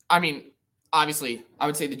 I mean, obviously, I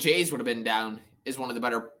would say the Jays would have been down as one of the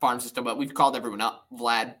better farm system, but we've called everyone up.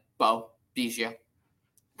 Vlad, Bo, Bijia.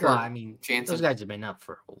 Well, I mean, Jansen. Those guys have been up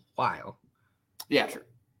for a while. Yeah, sure.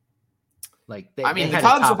 Like, the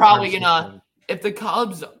Cubs are probably going to, if the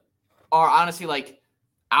Cubs are honestly like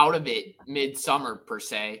out of it midsummer per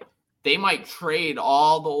se, they might trade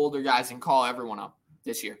all the older guys and call everyone up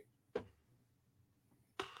this year.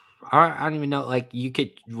 I don't even know. Like, you could,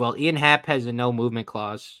 well, Ian Happ has a no movement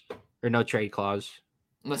clause or no trade clause.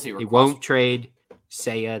 Unless he They won't trade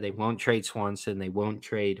Seiya. They won't trade Swanson. They won't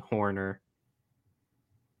trade Horner.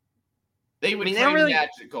 They would trade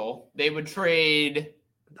Magical. They would trade.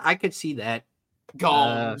 I could see that.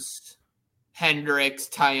 Gomes, Hendricks,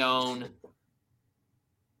 Tyone.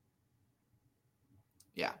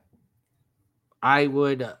 Yeah. I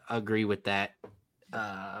would agree with that.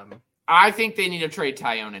 I think they need to trade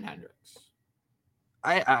Tyone and Hendricks.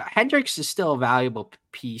 Hendricks is still a valuable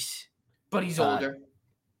piece. But he's older.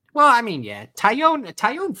 Well, I mean, yeah.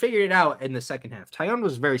 Tyone figured it out in the second half. Tyone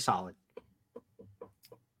was very solid.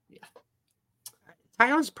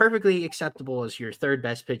 Tyone's perfectly acceptable as your third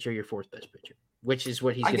best pitcher, your fourth best pitcher, which is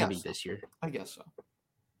what he's going to be this year. I guess so.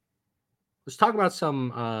 Let's talk about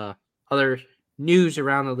some other news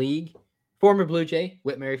around the league. Former Blue Jay,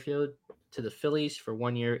 Whit Merrifield, to the Phillies for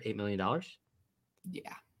 1 year, $8 million.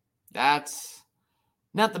 Yeah. That's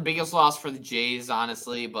not the biggest loss for the Jays,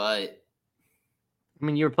 honestly, but. I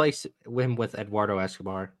mean, you replace him with Eduardo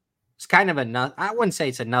Escobar. It's kind of I wouldn't say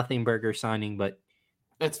it's a nothing burger signing, but.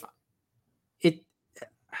 It's fine.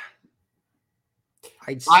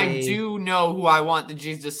 I'd I say do know who I want the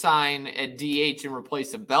Jays to sign at DH and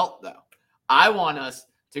replace a Belt, though. I want us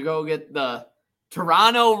to go get the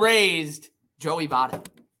Toronto raised Joey Votto.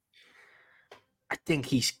 I don't think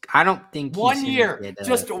he's 1 gonna year. get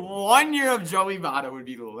Just 1 year of Joey Votto would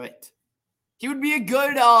be lit. He would be a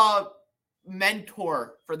good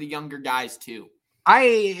mentor for the younger guys, too. I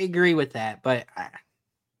agree with that, but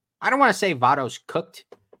I don't want to say Votto's cooked,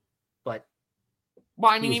 but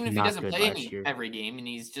Well, I mean, even if he not doesn't good play last year. every game and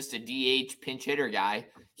he's just a DH pinch hitter guy,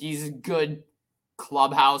 he's a good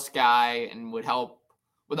clubhouse guy and would help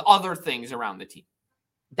with other things around the team.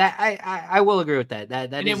 That I will agree with that.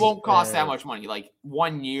 And it won't cost that much money, like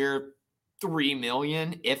 1 year, $3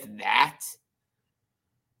 million, if that.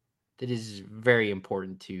 That is very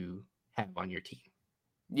important to have on your team.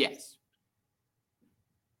 Yes.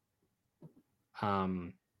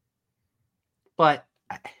 But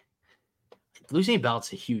losing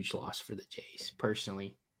Belt's a huge loss for the Jays,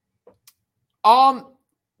 personally.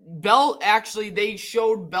 Belt, actually, they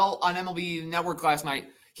showed Belt on MLB Network last night.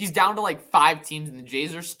 He's down to like 5 teams, and the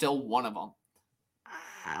Jays are still one of them.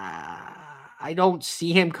 I don't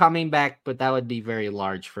see him coming back, but that would be very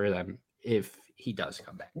large for them if he does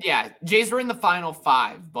come back. Yeah, Jays were in the final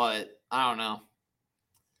 5, but I don't know.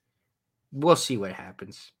 We'll see what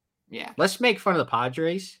happens. Yeah. Let's make fun of the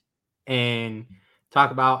Padres and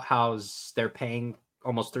talk about how they're paying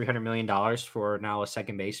almost $300 million for now a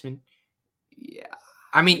second baseman. Yeah.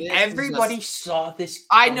 I mean, everybody saw this.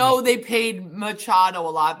 I know they paid Machado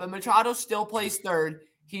a lot, but Machado still plays third.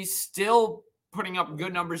 He's still putting up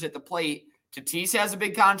good numbers at the plate. Tatis has a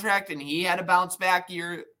big contract, and he had a bounce back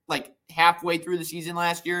year, like halfway through the season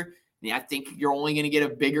last year. And I think you're only going to get a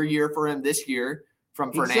bigger year for him this year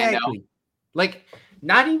from Fernando. Exactly. Like,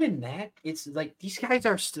 not even that. It's like these guys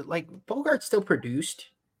are still, like, Bogart still produced.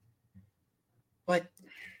 But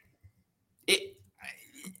it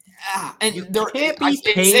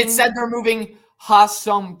said they're moving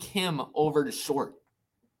Ha-Sung Kim over to short.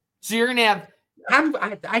 So you're gonna have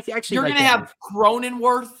have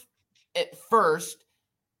Cronenworth at first,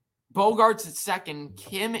 Bogarts at second,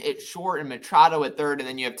 Kim at short, and Machado at third, and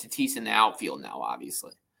then you have Tatis in the outfield now,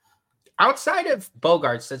 obviously. Outside of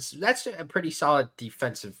Bogarts, that's a pretty solid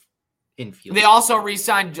defensive infield. They also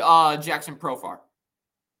re-signed Jackson Profar.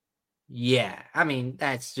 Yeah, I mean,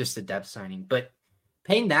 that's just a depth signing, but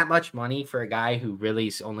paying that much money for a guy who really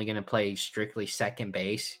is only going to play strictly second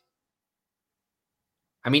base.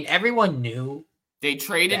 I mean, everyone knew. They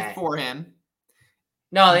traded for him.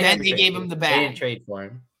 No, they gave him the bag. They didn't trade for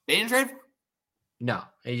him. They didn't trade for him? No,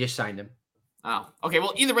 they just signed him. Oh, okay.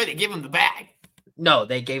 Well, either way, they gave him the bag. No,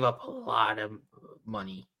 they gave up a lot of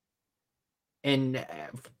money. And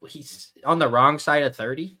he's on the wrong side of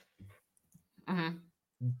 30. Mm-hmm.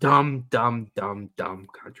 Dumb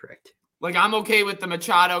contract. Like, I'm okay with the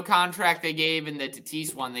Machado contract they gave and the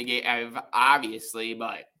Tatis one they gave, obviously,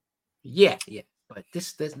 but... Yeah. But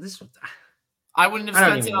this was... I wouldn't have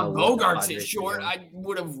spent it on Bogarts at short. I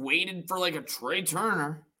would have waited for, like, a Trey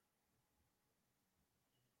Turner.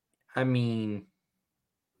 I mean...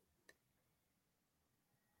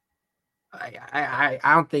 I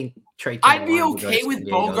don't think Trey Turner... I'd be okay with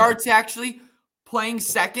Bogarts, actually, playing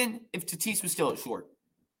second if Tatis was still at short.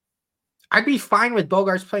 I'd be fine with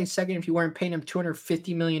Bogarts playing second if you weren't paying him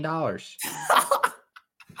 $250 million. I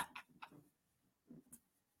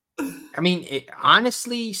mean,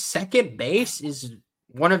 honestly, second base is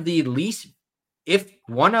one of the least, if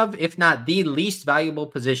not the least valuable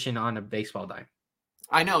position on a baseball dime.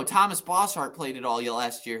 I know. Thomas Bossart played it all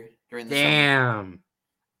last year during the summer.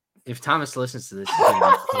 If Thomas listens to this,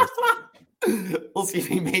 we'll see if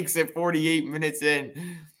he makes it 48 minutes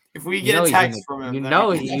in. If we get a text from him, he's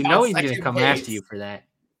going to come after you for that.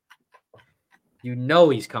 You know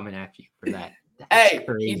he's coming after you for that. That's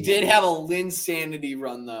crazy. He did have a Linsanity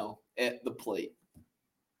run, though, at the plate.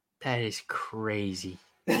 That is crazy.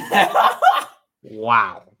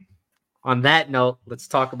 Wow. On that note, let's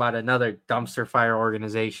talk about another dumpster fire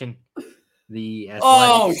organization. The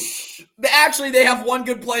Athletics. Actually, they have one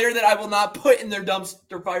good player that I will not put in their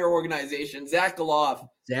dumpster fire organization, Zach Geloff.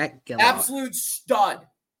 Absolute stud.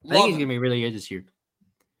 I think he's going to be really good this year.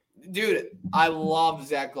 Dude, I love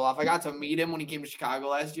Zach Geloff. I got to meet him when he came to Chicago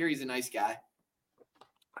last year. He's a nice guy.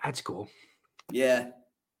 That's cool. Yeah.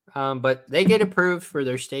 But they get approved for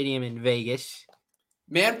their stadium in Vegas.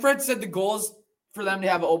 Manfred said the goal is for them to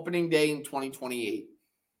have opening day in 2028.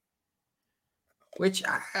 Which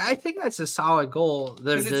I think that's a solid goal.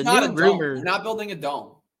 Because it's not a dome. They're not building a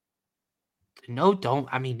dome. No dome.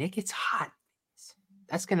 I mean, it gets hot.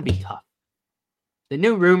 That's going to be tough. The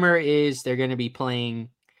new rumor is they're going to be playing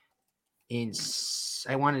in,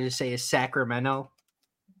 I wanted to say, Sacramento.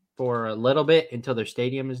 for a little bit until their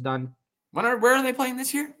stadium is done. Where are they playing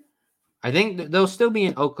this year? I think they'll still be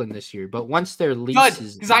in Oakland this year, but once their lease Good,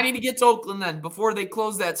 is because I need to get to Oakland then before they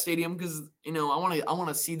close that stadium. Because I want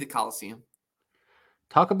to see the Coliseum.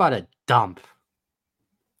 Talk about a dump.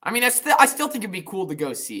 I mean, I still think it'd be cool to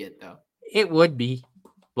go see it though. It would be,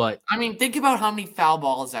 but I mean, think about how many foul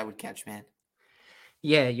balls I would catch, man.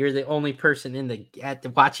 yeah, you're the only person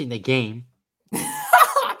watching the game.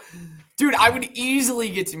 Dude, I would easily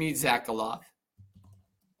get to meet Zach Aloff.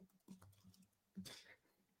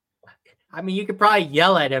 I mean, you could probably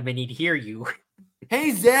yell at him and he'd hear you.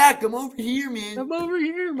 Hey, Zach, I'm over here, man. I'm over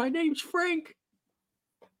here. My name's Frank.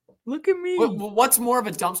 Look at me. What's more of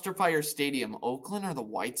a dumpster fire stadium, Oakland or the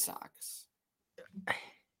White Sox?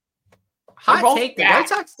 Hot take, the White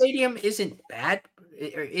Sox stadium isn't bad.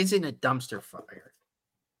 It isn't a dumpster fire.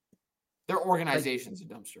 Their organization's a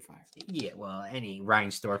dumpster fire. Yeah, well, any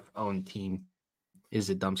Reinsdorf-owned team is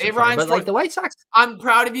a dumpster hey, fire. But like the White Sox, I'm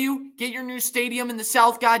proud of you. Get your new stadium in the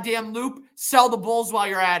South goddamn Loop. Sell the Bulls while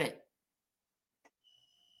you're at it.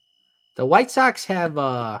 The White Sox have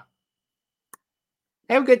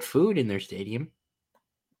good food in their stadium.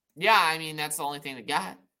 Yeah, I mean that's the only thing they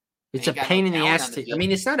got. It's a pain in the ass to. I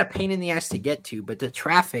mean, it's not a pain in the ass to get to, but the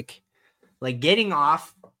traffic, like getting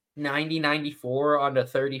off 94 on the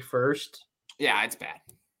 31st. Yeah, it's bad.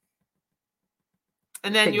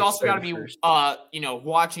 And then you also got to be,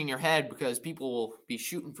 watching your head because people will be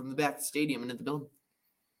shooting from the back of the stadium and at the building.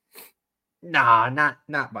 Nah,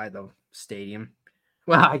 not by the stadium.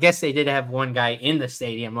 Well, I guess they did have one guy in the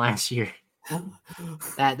stadium last year.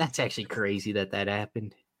 That's actually crazy that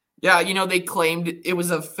happened. Yeah, they claimed it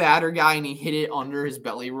was a fatter guy and he hit it under his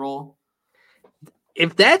belly roll.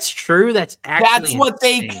 If that's true, that's what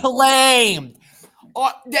they claimed.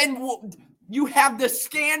 Then you have the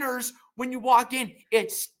scanners. When you walk in,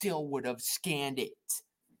 it still would have scanned it.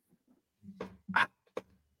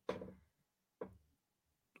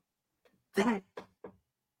 That's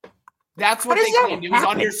what they claimed. It was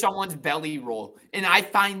under someone's belly roll. And I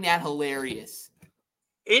find that hilarious.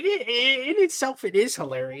 In itself, it is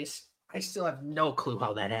hilarious. I still have no clue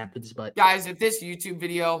how that happens. But guys, if this YouTube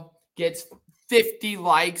video gets 50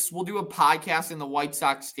 likes, we'll do a podcast in the White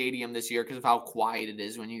Sox Stadium this year because of how quiet it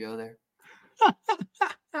is when you go there.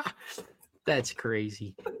 That's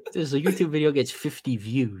crazy. This YouTube video gets 50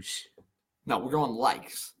 views. No, we're going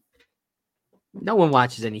likes. No one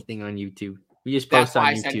watches anything on YouTube. We just post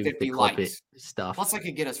on YouTube to clip it stuff. Plus, I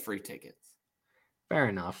could get us free tickets. Fair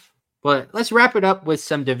enough. But let's wrap it up with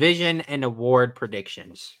some division and award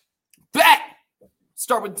predictions. Bet!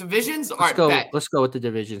 Start with divisions? Let's go with the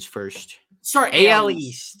divisions first. Start AL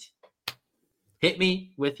East. Hit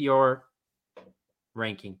me with your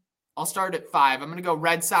ranking. I'll start at 5. I'm going to go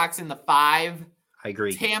Red Sox in the 5. I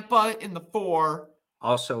agree. Tampa in the 4.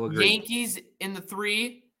 Also agree. Yankees in the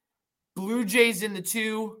 3. Blue Jays in the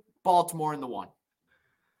 2. Baltimore in the 1.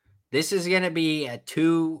 This is going to be a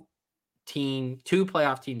two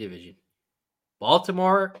playoff team division.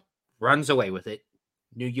 Baltimore runs away with it.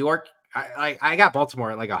 New York, I got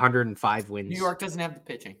Baltimore at like 105 wins. New York doesn't have the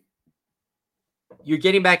pitching. You're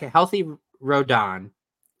getting back a healthy Rodon.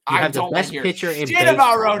 You have the best pitcher in baseball. Shit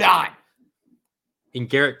about Rodon. In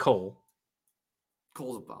Garrett Cole.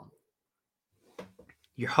 Cole's a bum.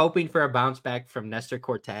 You're hoping for a bounce back from Nestor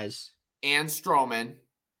Cortez. And Stroman.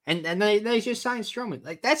 And they just signed Stroman.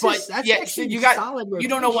 Like that's actually solid. You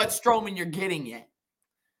don't know what Stroman you're getting yet.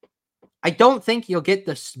 I don't think you'll get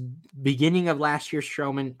the beginning of last year's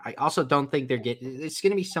Stroman. I also don't think it's going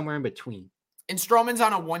to be somewhere in between. And Stroman's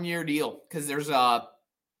on a 1-year deal because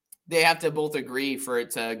they have to both agree for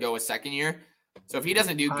it to go a second year. So if he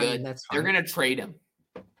doesn't do good, they're going to trade him.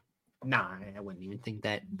 Nah, I wouldn't even think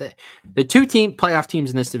that. The two playoff teams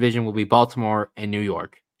in this division will be Baltimore and New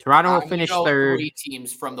York. Toronto will finish third. 3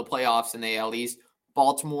 teams from the playoffs in the AL East: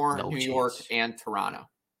 Baltimore, New York, and Toronto.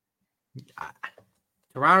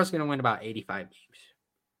 Toronto's going to win about 85 games.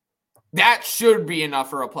 That should be enough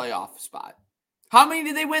for a playoff spot. How many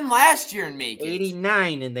did they win last year and make it?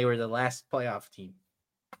 89, and they were the last playoff team.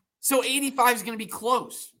 So 85 is going to be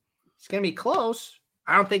close. It's going to be close.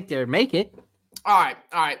 I don't think they'll make it. All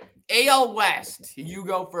right. AL West, you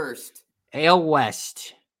go first. AL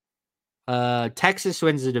West. Texas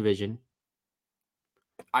wins the division.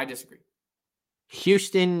 I disagree.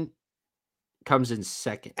 Houston comes in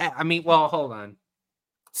second. Hold on.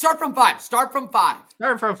 Start from 5. Start from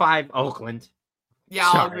 5, Oakland. Yeah,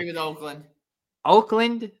 I'll agree with Oakland.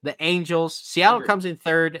 Oakland, the Angels. Seattle comes in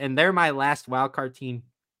third, and they're my last wild card team.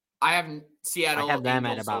 I have Seattle. I have them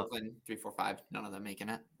Angels, at about Oakland, 3, 4, 5. None of them making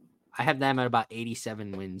it. I have them at about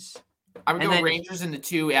 87 wins. I would go Rangers in the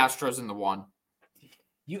 2, Astros in the 1.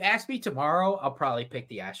 You ask me tomorrow, I'll probably pick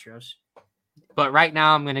the Astros. But right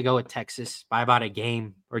now, I'm going to go with Texas by about a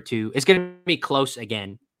game or two. It's going to be close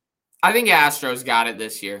again. I think Astros got it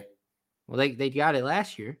this year. Well, they got it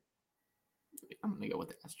last year. I'm going to go with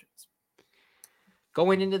the Astros.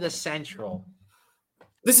 Going into the Central.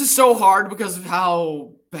 This is so hard because of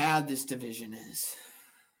how bad this division is.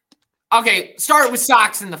 Okay, start with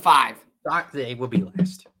Sox in the 5. They will be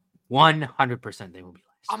last. 100% they will be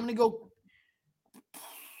last. I'm going to go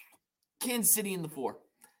Kansas City in the 4.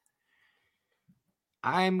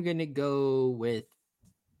 I'm going to go with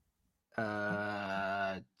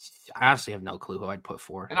I honestly have no clue who I'd put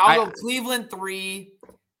 4. And I'll go Cleveland 3.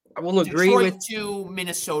 I will agree Detroit with 2,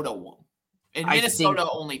 Minnesota 1. And Minnesota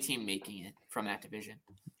only team making it from that division.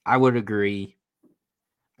 I would agree.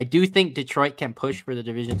 I do think Detroit can push for the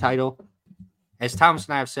division title. As Thomas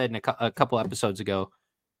and I have said in a couple episodes ago,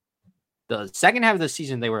 the second half of the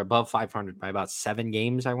season, they were above 500 by about 7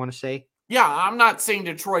 games, I want to say. Yeah, I'm not saying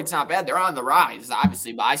Detroit's not bad. They're on the rise,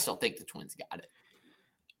 obviously, but I still think the Twins got it.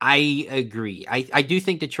 I agree. I do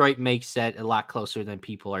think Detroit makes that a lot closer than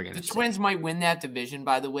people are going to say. The Twins might win that division,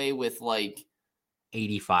 by the way, with like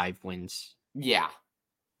 85 wins. Yeah.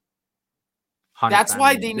 That's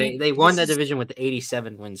why they won the division with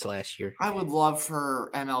 87 wins last year. I would love for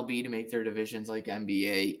MLB to make their divisions like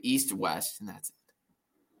NBA, East, West, and that's it.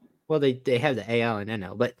 Well, they have the AL and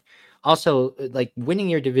NL, but also like winning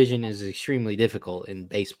your division is extremely difficult in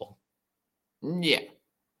baseball. Yeah.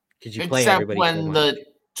 Because you play everybody. Except when the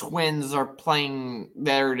Twins are playing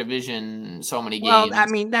their division so many games. Well, I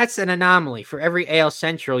mean, that's an anomaly. For every AL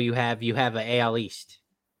Central you have an AL East.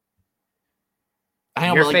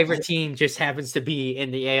 Your favorite team just happens to be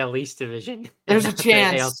in the AL East division. There's a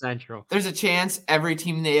chance. AL Central. There's a chance every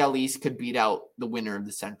team in the AL East could beat out the winner of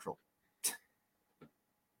the Central.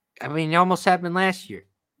 I mean, it almost happened last year.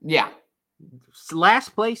 Yeah.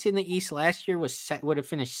 Last place in the East last year would have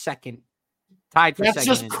finished second, tied for second. That's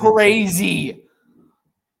just crazy.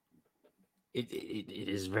 It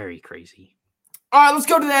is very crazy. All right, let's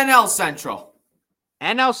go to the NL Central.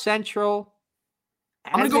 NL Central.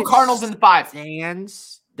 I'm going to go Cardinals in the 5.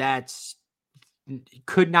 Stands, that's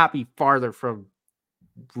could not be farther from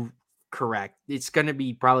correct. It's going to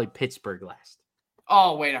be probably Pittsburgh last.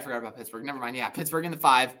 Oh, wait, I forgot about Pittsburgh. Never mind. Yeah, Pittsburgh in the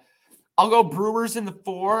 5. I'll go Brewers in the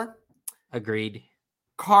 4. Agreed.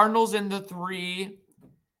 Cardinals in the 3.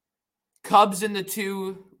 Cubs in the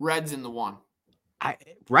 2. Reds in the 1.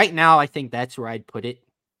 Right now, I think that's where I'd put it.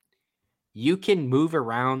 You can move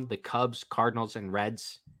around the Cubs, Cardinals, and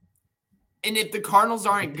Reds. And if the Cardinals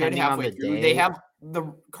aren't good halfway through,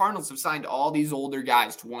 the Cardinals have signed all these older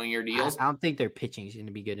guys to 1-year deals. I don't think their pitching is going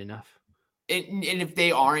to be good enough. And if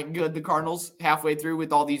they aren't good, the Cardinals halfway through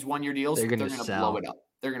with all these 1-year deals, they're going to blow it up.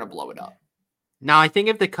 They're going to blow it up. Now, I think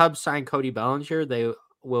if the Cubs sign Cody Bellinger, they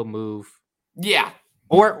will move. Yeah.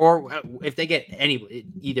 Or if they get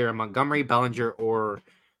either a Montgomery, Bellinger, or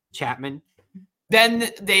Chapman, then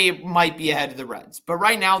they might be ahead of the Reds. But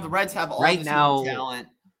right now, the Reds have all this talent.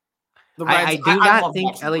 I do not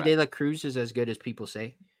think Ellie De La Cruz is as good as people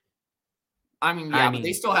say. I mean, but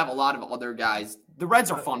they still have a lot of other guys. The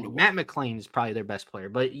Reds are fun to watch. Matt McClain is probably their best player,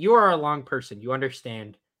 but you are a long person. You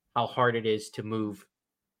understand how hard it is to move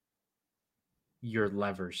your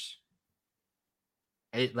levers.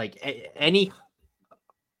 Any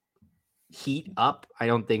heat up, I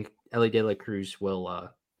don't think Ellie De La Cruz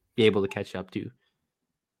will be able to catch up to.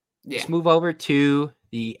 Yeah. Let's move over to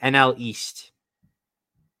the NL East.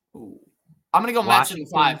 Ooh. I'm going to go Mets in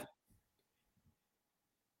 5.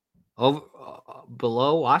 Over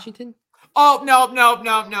below Washington? Oh,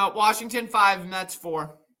 no. Washington 5, Mets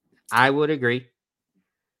 4. I would agree.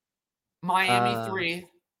 Miami 3.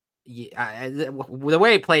 Yeah, the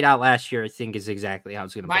way it played out last year, I think is exactly how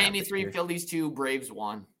it's going to play. Miami 3, Phillies 2, Braves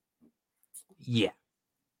 1. Yeah.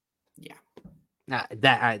 That's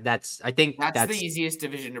the easiest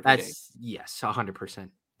division to predict. Yes, 100%.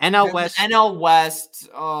 NL West.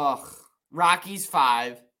 Rockies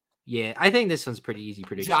 5. Yeah, I think this one's pretty easy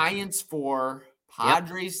prediction. Giants 4.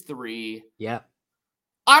 Padres 3. Yep.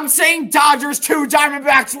 I'm saying Dodgers 2,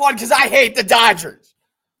 Diamondbacks 1 because I hate the Dodgers.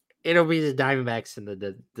 It'll be the Diamondbacks and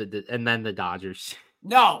and then the Dodgers.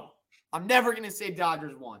 No, I'm never gonna say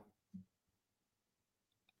Dodgers 1.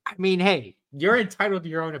 I mean, hey, you're entitled to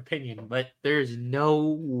your own opinion, but there's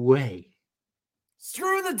no way.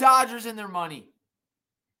 Screw the Dodgers and their money.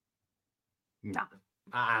 No,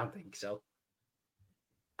 I don't think so.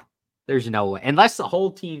 There's no way. Unless the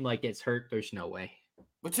whole team gets hurt, there's no way.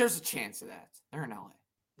 But there's a chance of that. They're in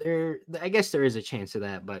LA. I guess there is a chance of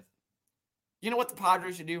that, but you know what the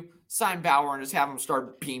Padres should do? Sign Bauer and just have them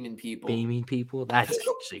start beaming people. Beaming people? That's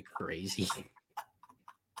actually crazy.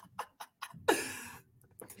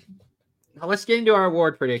 Now let's get into our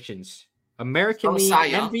award predictions. American League Cy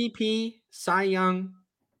Young. MVP, Cy Young,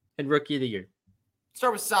 and Rookie of the Year.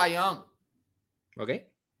 Start with Cy Young. Okay.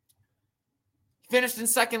 Finished in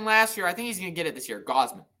second last year. I think he's going to get it this year.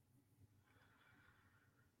 Gausman.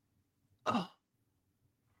 Oh.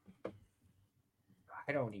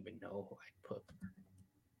 I don't even know who I'd put.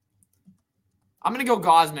 I'm going to go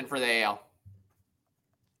Gausman for the AL.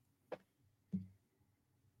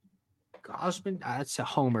 Gausman, that's a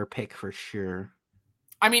homer pick for sure.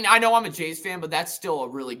 I mean, I know I'm a Jays fan, but that's still a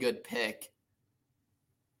really good pick.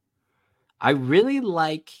 I really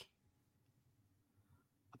like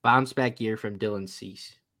a bounce back year from Dylan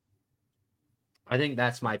Cease. I think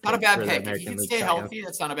that's my pick. Not a bad for pick. The if he can League stay Cy healthy, Young.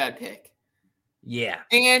 that's not a bad pick. Yeah.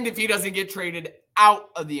 And if he doesn't get traded out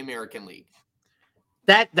of the American League.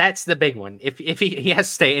 That's the big one. If he has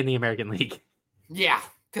to stay in the American League. Yeah,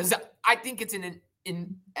 because I think it's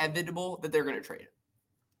inevitable that they're going to trade him.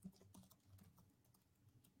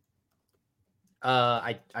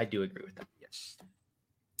 I do agree with that. Yes.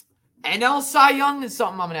 NL Cy Young is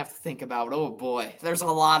something I'm going to have to think about. Oh, boy. There's a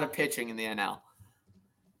lot of pitching in the NL.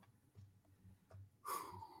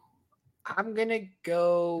 I'm going to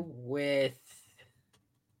go with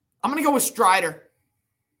Strider.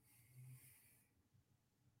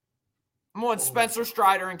 I'm going Spencer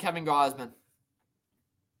Strider and Kevin Gausman.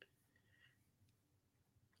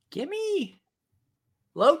 give me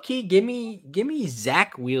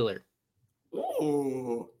Zach Wheeler.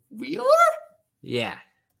 Ooh, Wheeler? Yeah.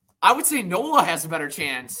 I would say Nola has a better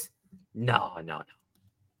chance. No. All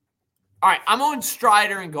right, I'm on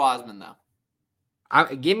Strider and Gausman, though.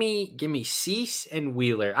 Give me Cease and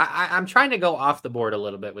Wheeler. I'm trying to go off the board a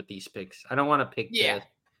little bit with these picks. I don't want to pick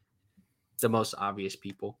the most obvious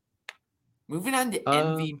people. Moving on to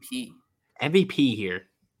MVP. MVP here.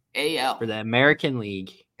 AL. For the American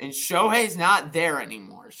League. And Shohei's not there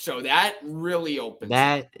anymore. So that really opens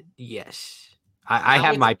that. up. Yes. I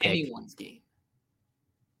have my pick. Anyone's game.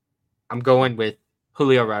 I'm going with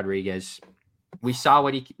Julio Rodriguez. We saw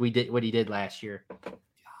what he did last year. God,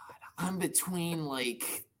 I'm between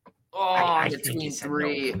like between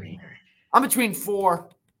three. I'm between four.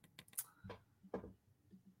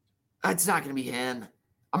 It's not going to be him.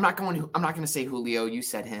 I'm not going to say Julio. You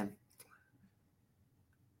said him.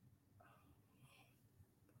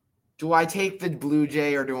 Do I take the Blue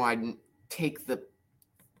Jay or do I take the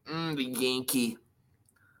Yankee?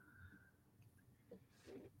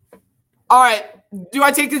 All right. Do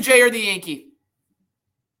I take the Jay or the Yankee?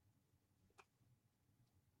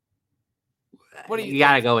 What do you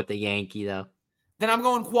got to go with the Yankee, though. Then I'm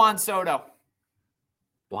going Juan Soto.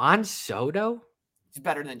 Juan Soto? He's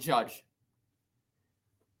better than Judge.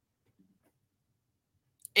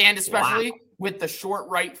 And especially with the short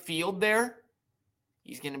right field there,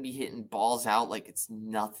 he's going to be hitting balls out like it's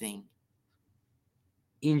nothing.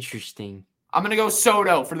 Interesting. I'm going to go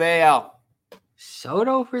Soto for the AL.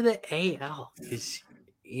 Soto for the AL is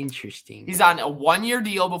interesting. He's on a 1-year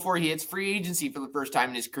deal before he hits free agency for the first time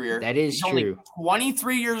in his career. That is he's true. Only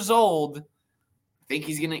 23 years old. I think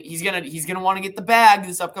he's gonna want to get the bag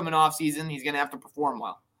this upcoming offseason. He's gonna have to perform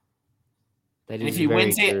well. That is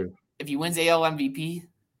very true. If he wins AL MVP,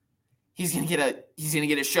 he's gonna get a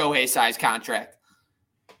Shohei size contract.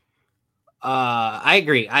 I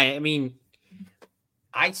agree. I mean,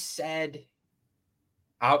 I said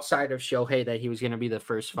outside of Shohei that he was going to be the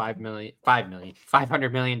first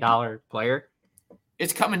 $500 million player.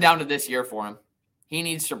 It's coming down to this year for him. He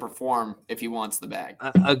needs to perform if he wants the bag.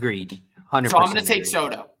 Agreed. 100%. So I'm going to take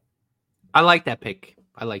Soto. I like that pick.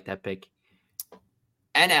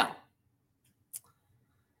 NL.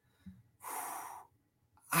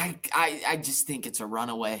 I just think it's a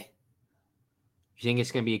runaway. You think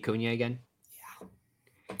it's going to be Acuna again?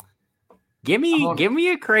 Yeah. Give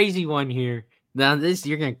me a crazy one here. Now this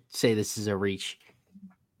you're going to say this is a reach.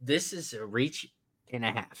 This is a reach and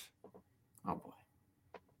a half. Oh boy.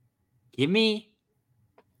 Give me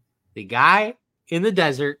the guy in the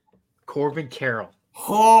desert, Corbin Carroll.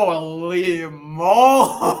 Holy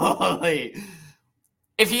moly.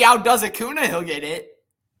 If he outdoes Acuna, he'll get it.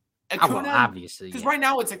 Acuna, obviously. Because right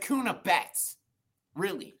now it's Acuna bets.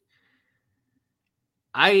 Really.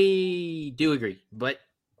 I do agree. But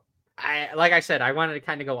like I said, I wanted to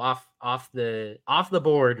kind of go off the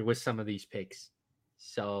board with some of these picks.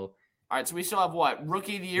 So all right, so we still have what?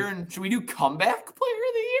 Rookie of the year, and should we do comeback player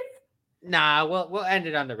of the year? Nah, we'll end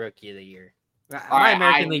it on the Rookie of the Year. My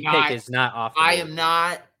American League pick is not off. I am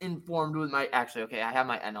not informed with my. Actually, okay, I have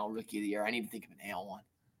my NL Rookie of the Year. I need to think of an AL one.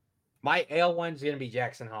 My AL one's gonna be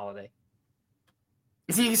Jackson Holiday.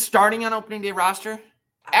 Is he starting on opening day roster?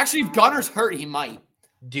 Actually, if Gunner's hurt, he might.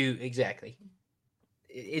 Do exactly.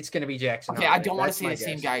 It's going to be Jackson. Okay, Holiday. I don't want to That's say my the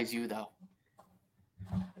same guess. guy as you, though.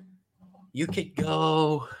 You could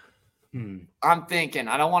go. I'm thinking.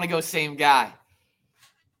 I don't want to go same guy. I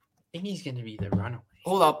think he's going to be the runaway.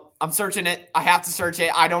 Hold up. I'm searching it. I have to search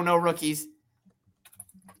it. I don't know rookies.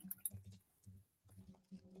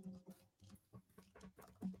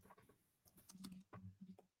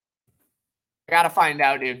 I got to find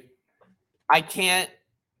out, dude. I can't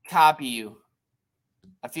copy you.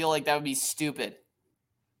 I feel like that would be stupid.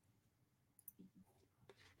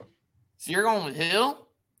 So you're going with who?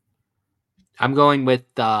 I'm going with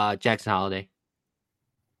Jackson Holiday.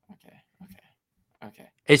 Okay.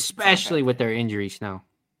 Especially with their injuries now.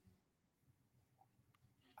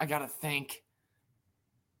 I got to think.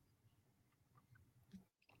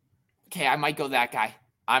 Okay, I might go that guy.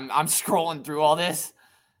 I'm scrolling through all this.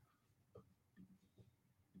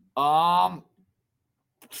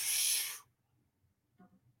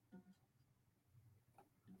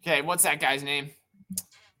 Okay, what's that guy's name?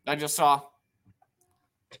 I just saw.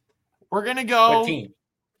 We're gonna go. What team?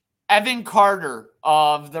 Evan Carter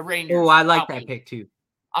of the Rangers. Oh, I like that pick too.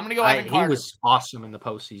 I'm gonna go Evan Carter. He was awesome in the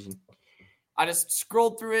postseason. I just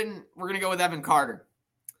scrolled through it, and we're gonna go with Evan Carter.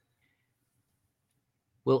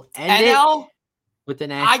 We'll end NL it with the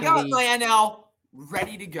National I got League. my NL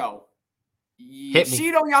ready to go. Hit me.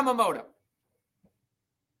 Yoshito Yamamoto.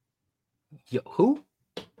 Who?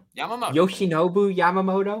 Yamamoto. Yoshinobu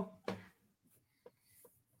Yamamoto?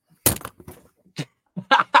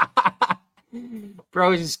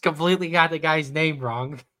 Bro just completely got the guy's name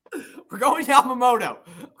wrong. We're going Yamamoto.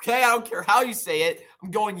 Okay, I don't care how you say it.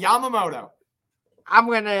 I'm going Yamamoto. I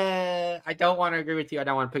don't want to agree with you. I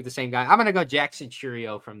don't want to pick the same guy. I'm going to go Jackson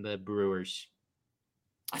Churio from the Brewers.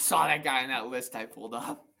 I saw that guy in that list I pulled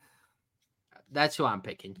up. That's who I'm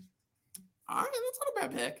picking. All right, that's not a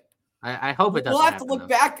bad pick. I hope it doesn't We'll have happen, to look though.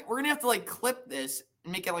 back. We're going to have to like clip this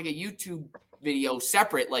and make it like a YouTube video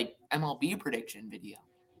separate, like MLB prediction video.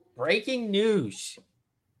 Breaking news.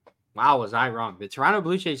 Wow, was I wrong? The Toronto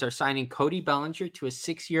Blue Jays are signing Cody Bellinger to a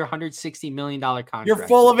 6-year, $160 million contract. You're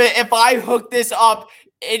full of it. If I hook this up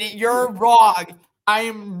and you're wrong, I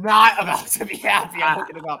am not about to be happy. I'm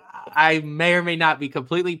hooking it up. I may or may not be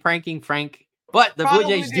completely pranking Frank, but the Probably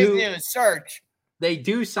Blue Jays did do. news. Search. They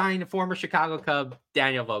do sign former Chicago Cub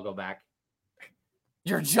Daniel Vogelback.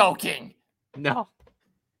 You're joking. No,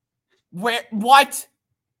 Where? What?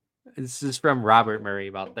 this is from Robert Murray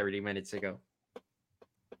about 30 minutes ago.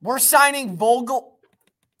 We're signing Vogel.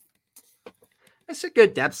 That's a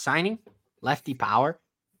good depth signing. Lefty power.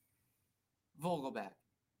 Vogelback.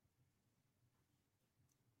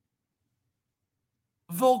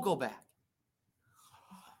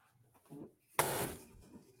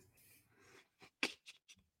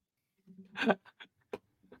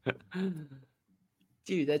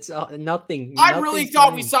 Dude, that's nothing. I really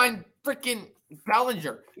thought we signed. signed freaking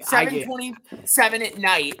Bellinger. I get- 7:27 at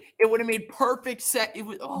night. It would have made perfect set. It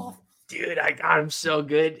was Dude, I got him so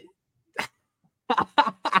good.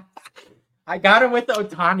 I got him with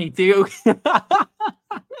Otani too.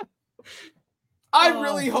 I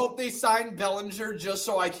really hope they sign Bellinger just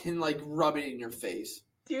so I can like rub it in your face.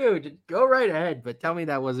 Dude, go right ahead, but tell me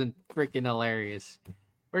that wasn't freaking hilarious.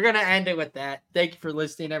 We're gonna end it with that. Thank you for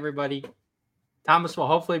listening, everybody. Thomas will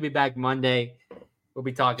hopefully be back Monday. We'll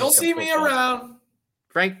be talking. You'll see me football. around.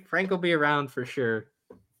 Frank will be around for sure.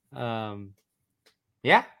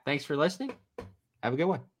 Yeah, thanks for listening. Have a good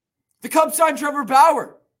one. The Cubs signed Trevor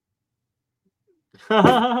Bauer.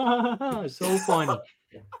 So funny.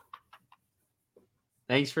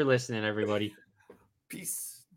 Thanks for listening, everybody. Peace.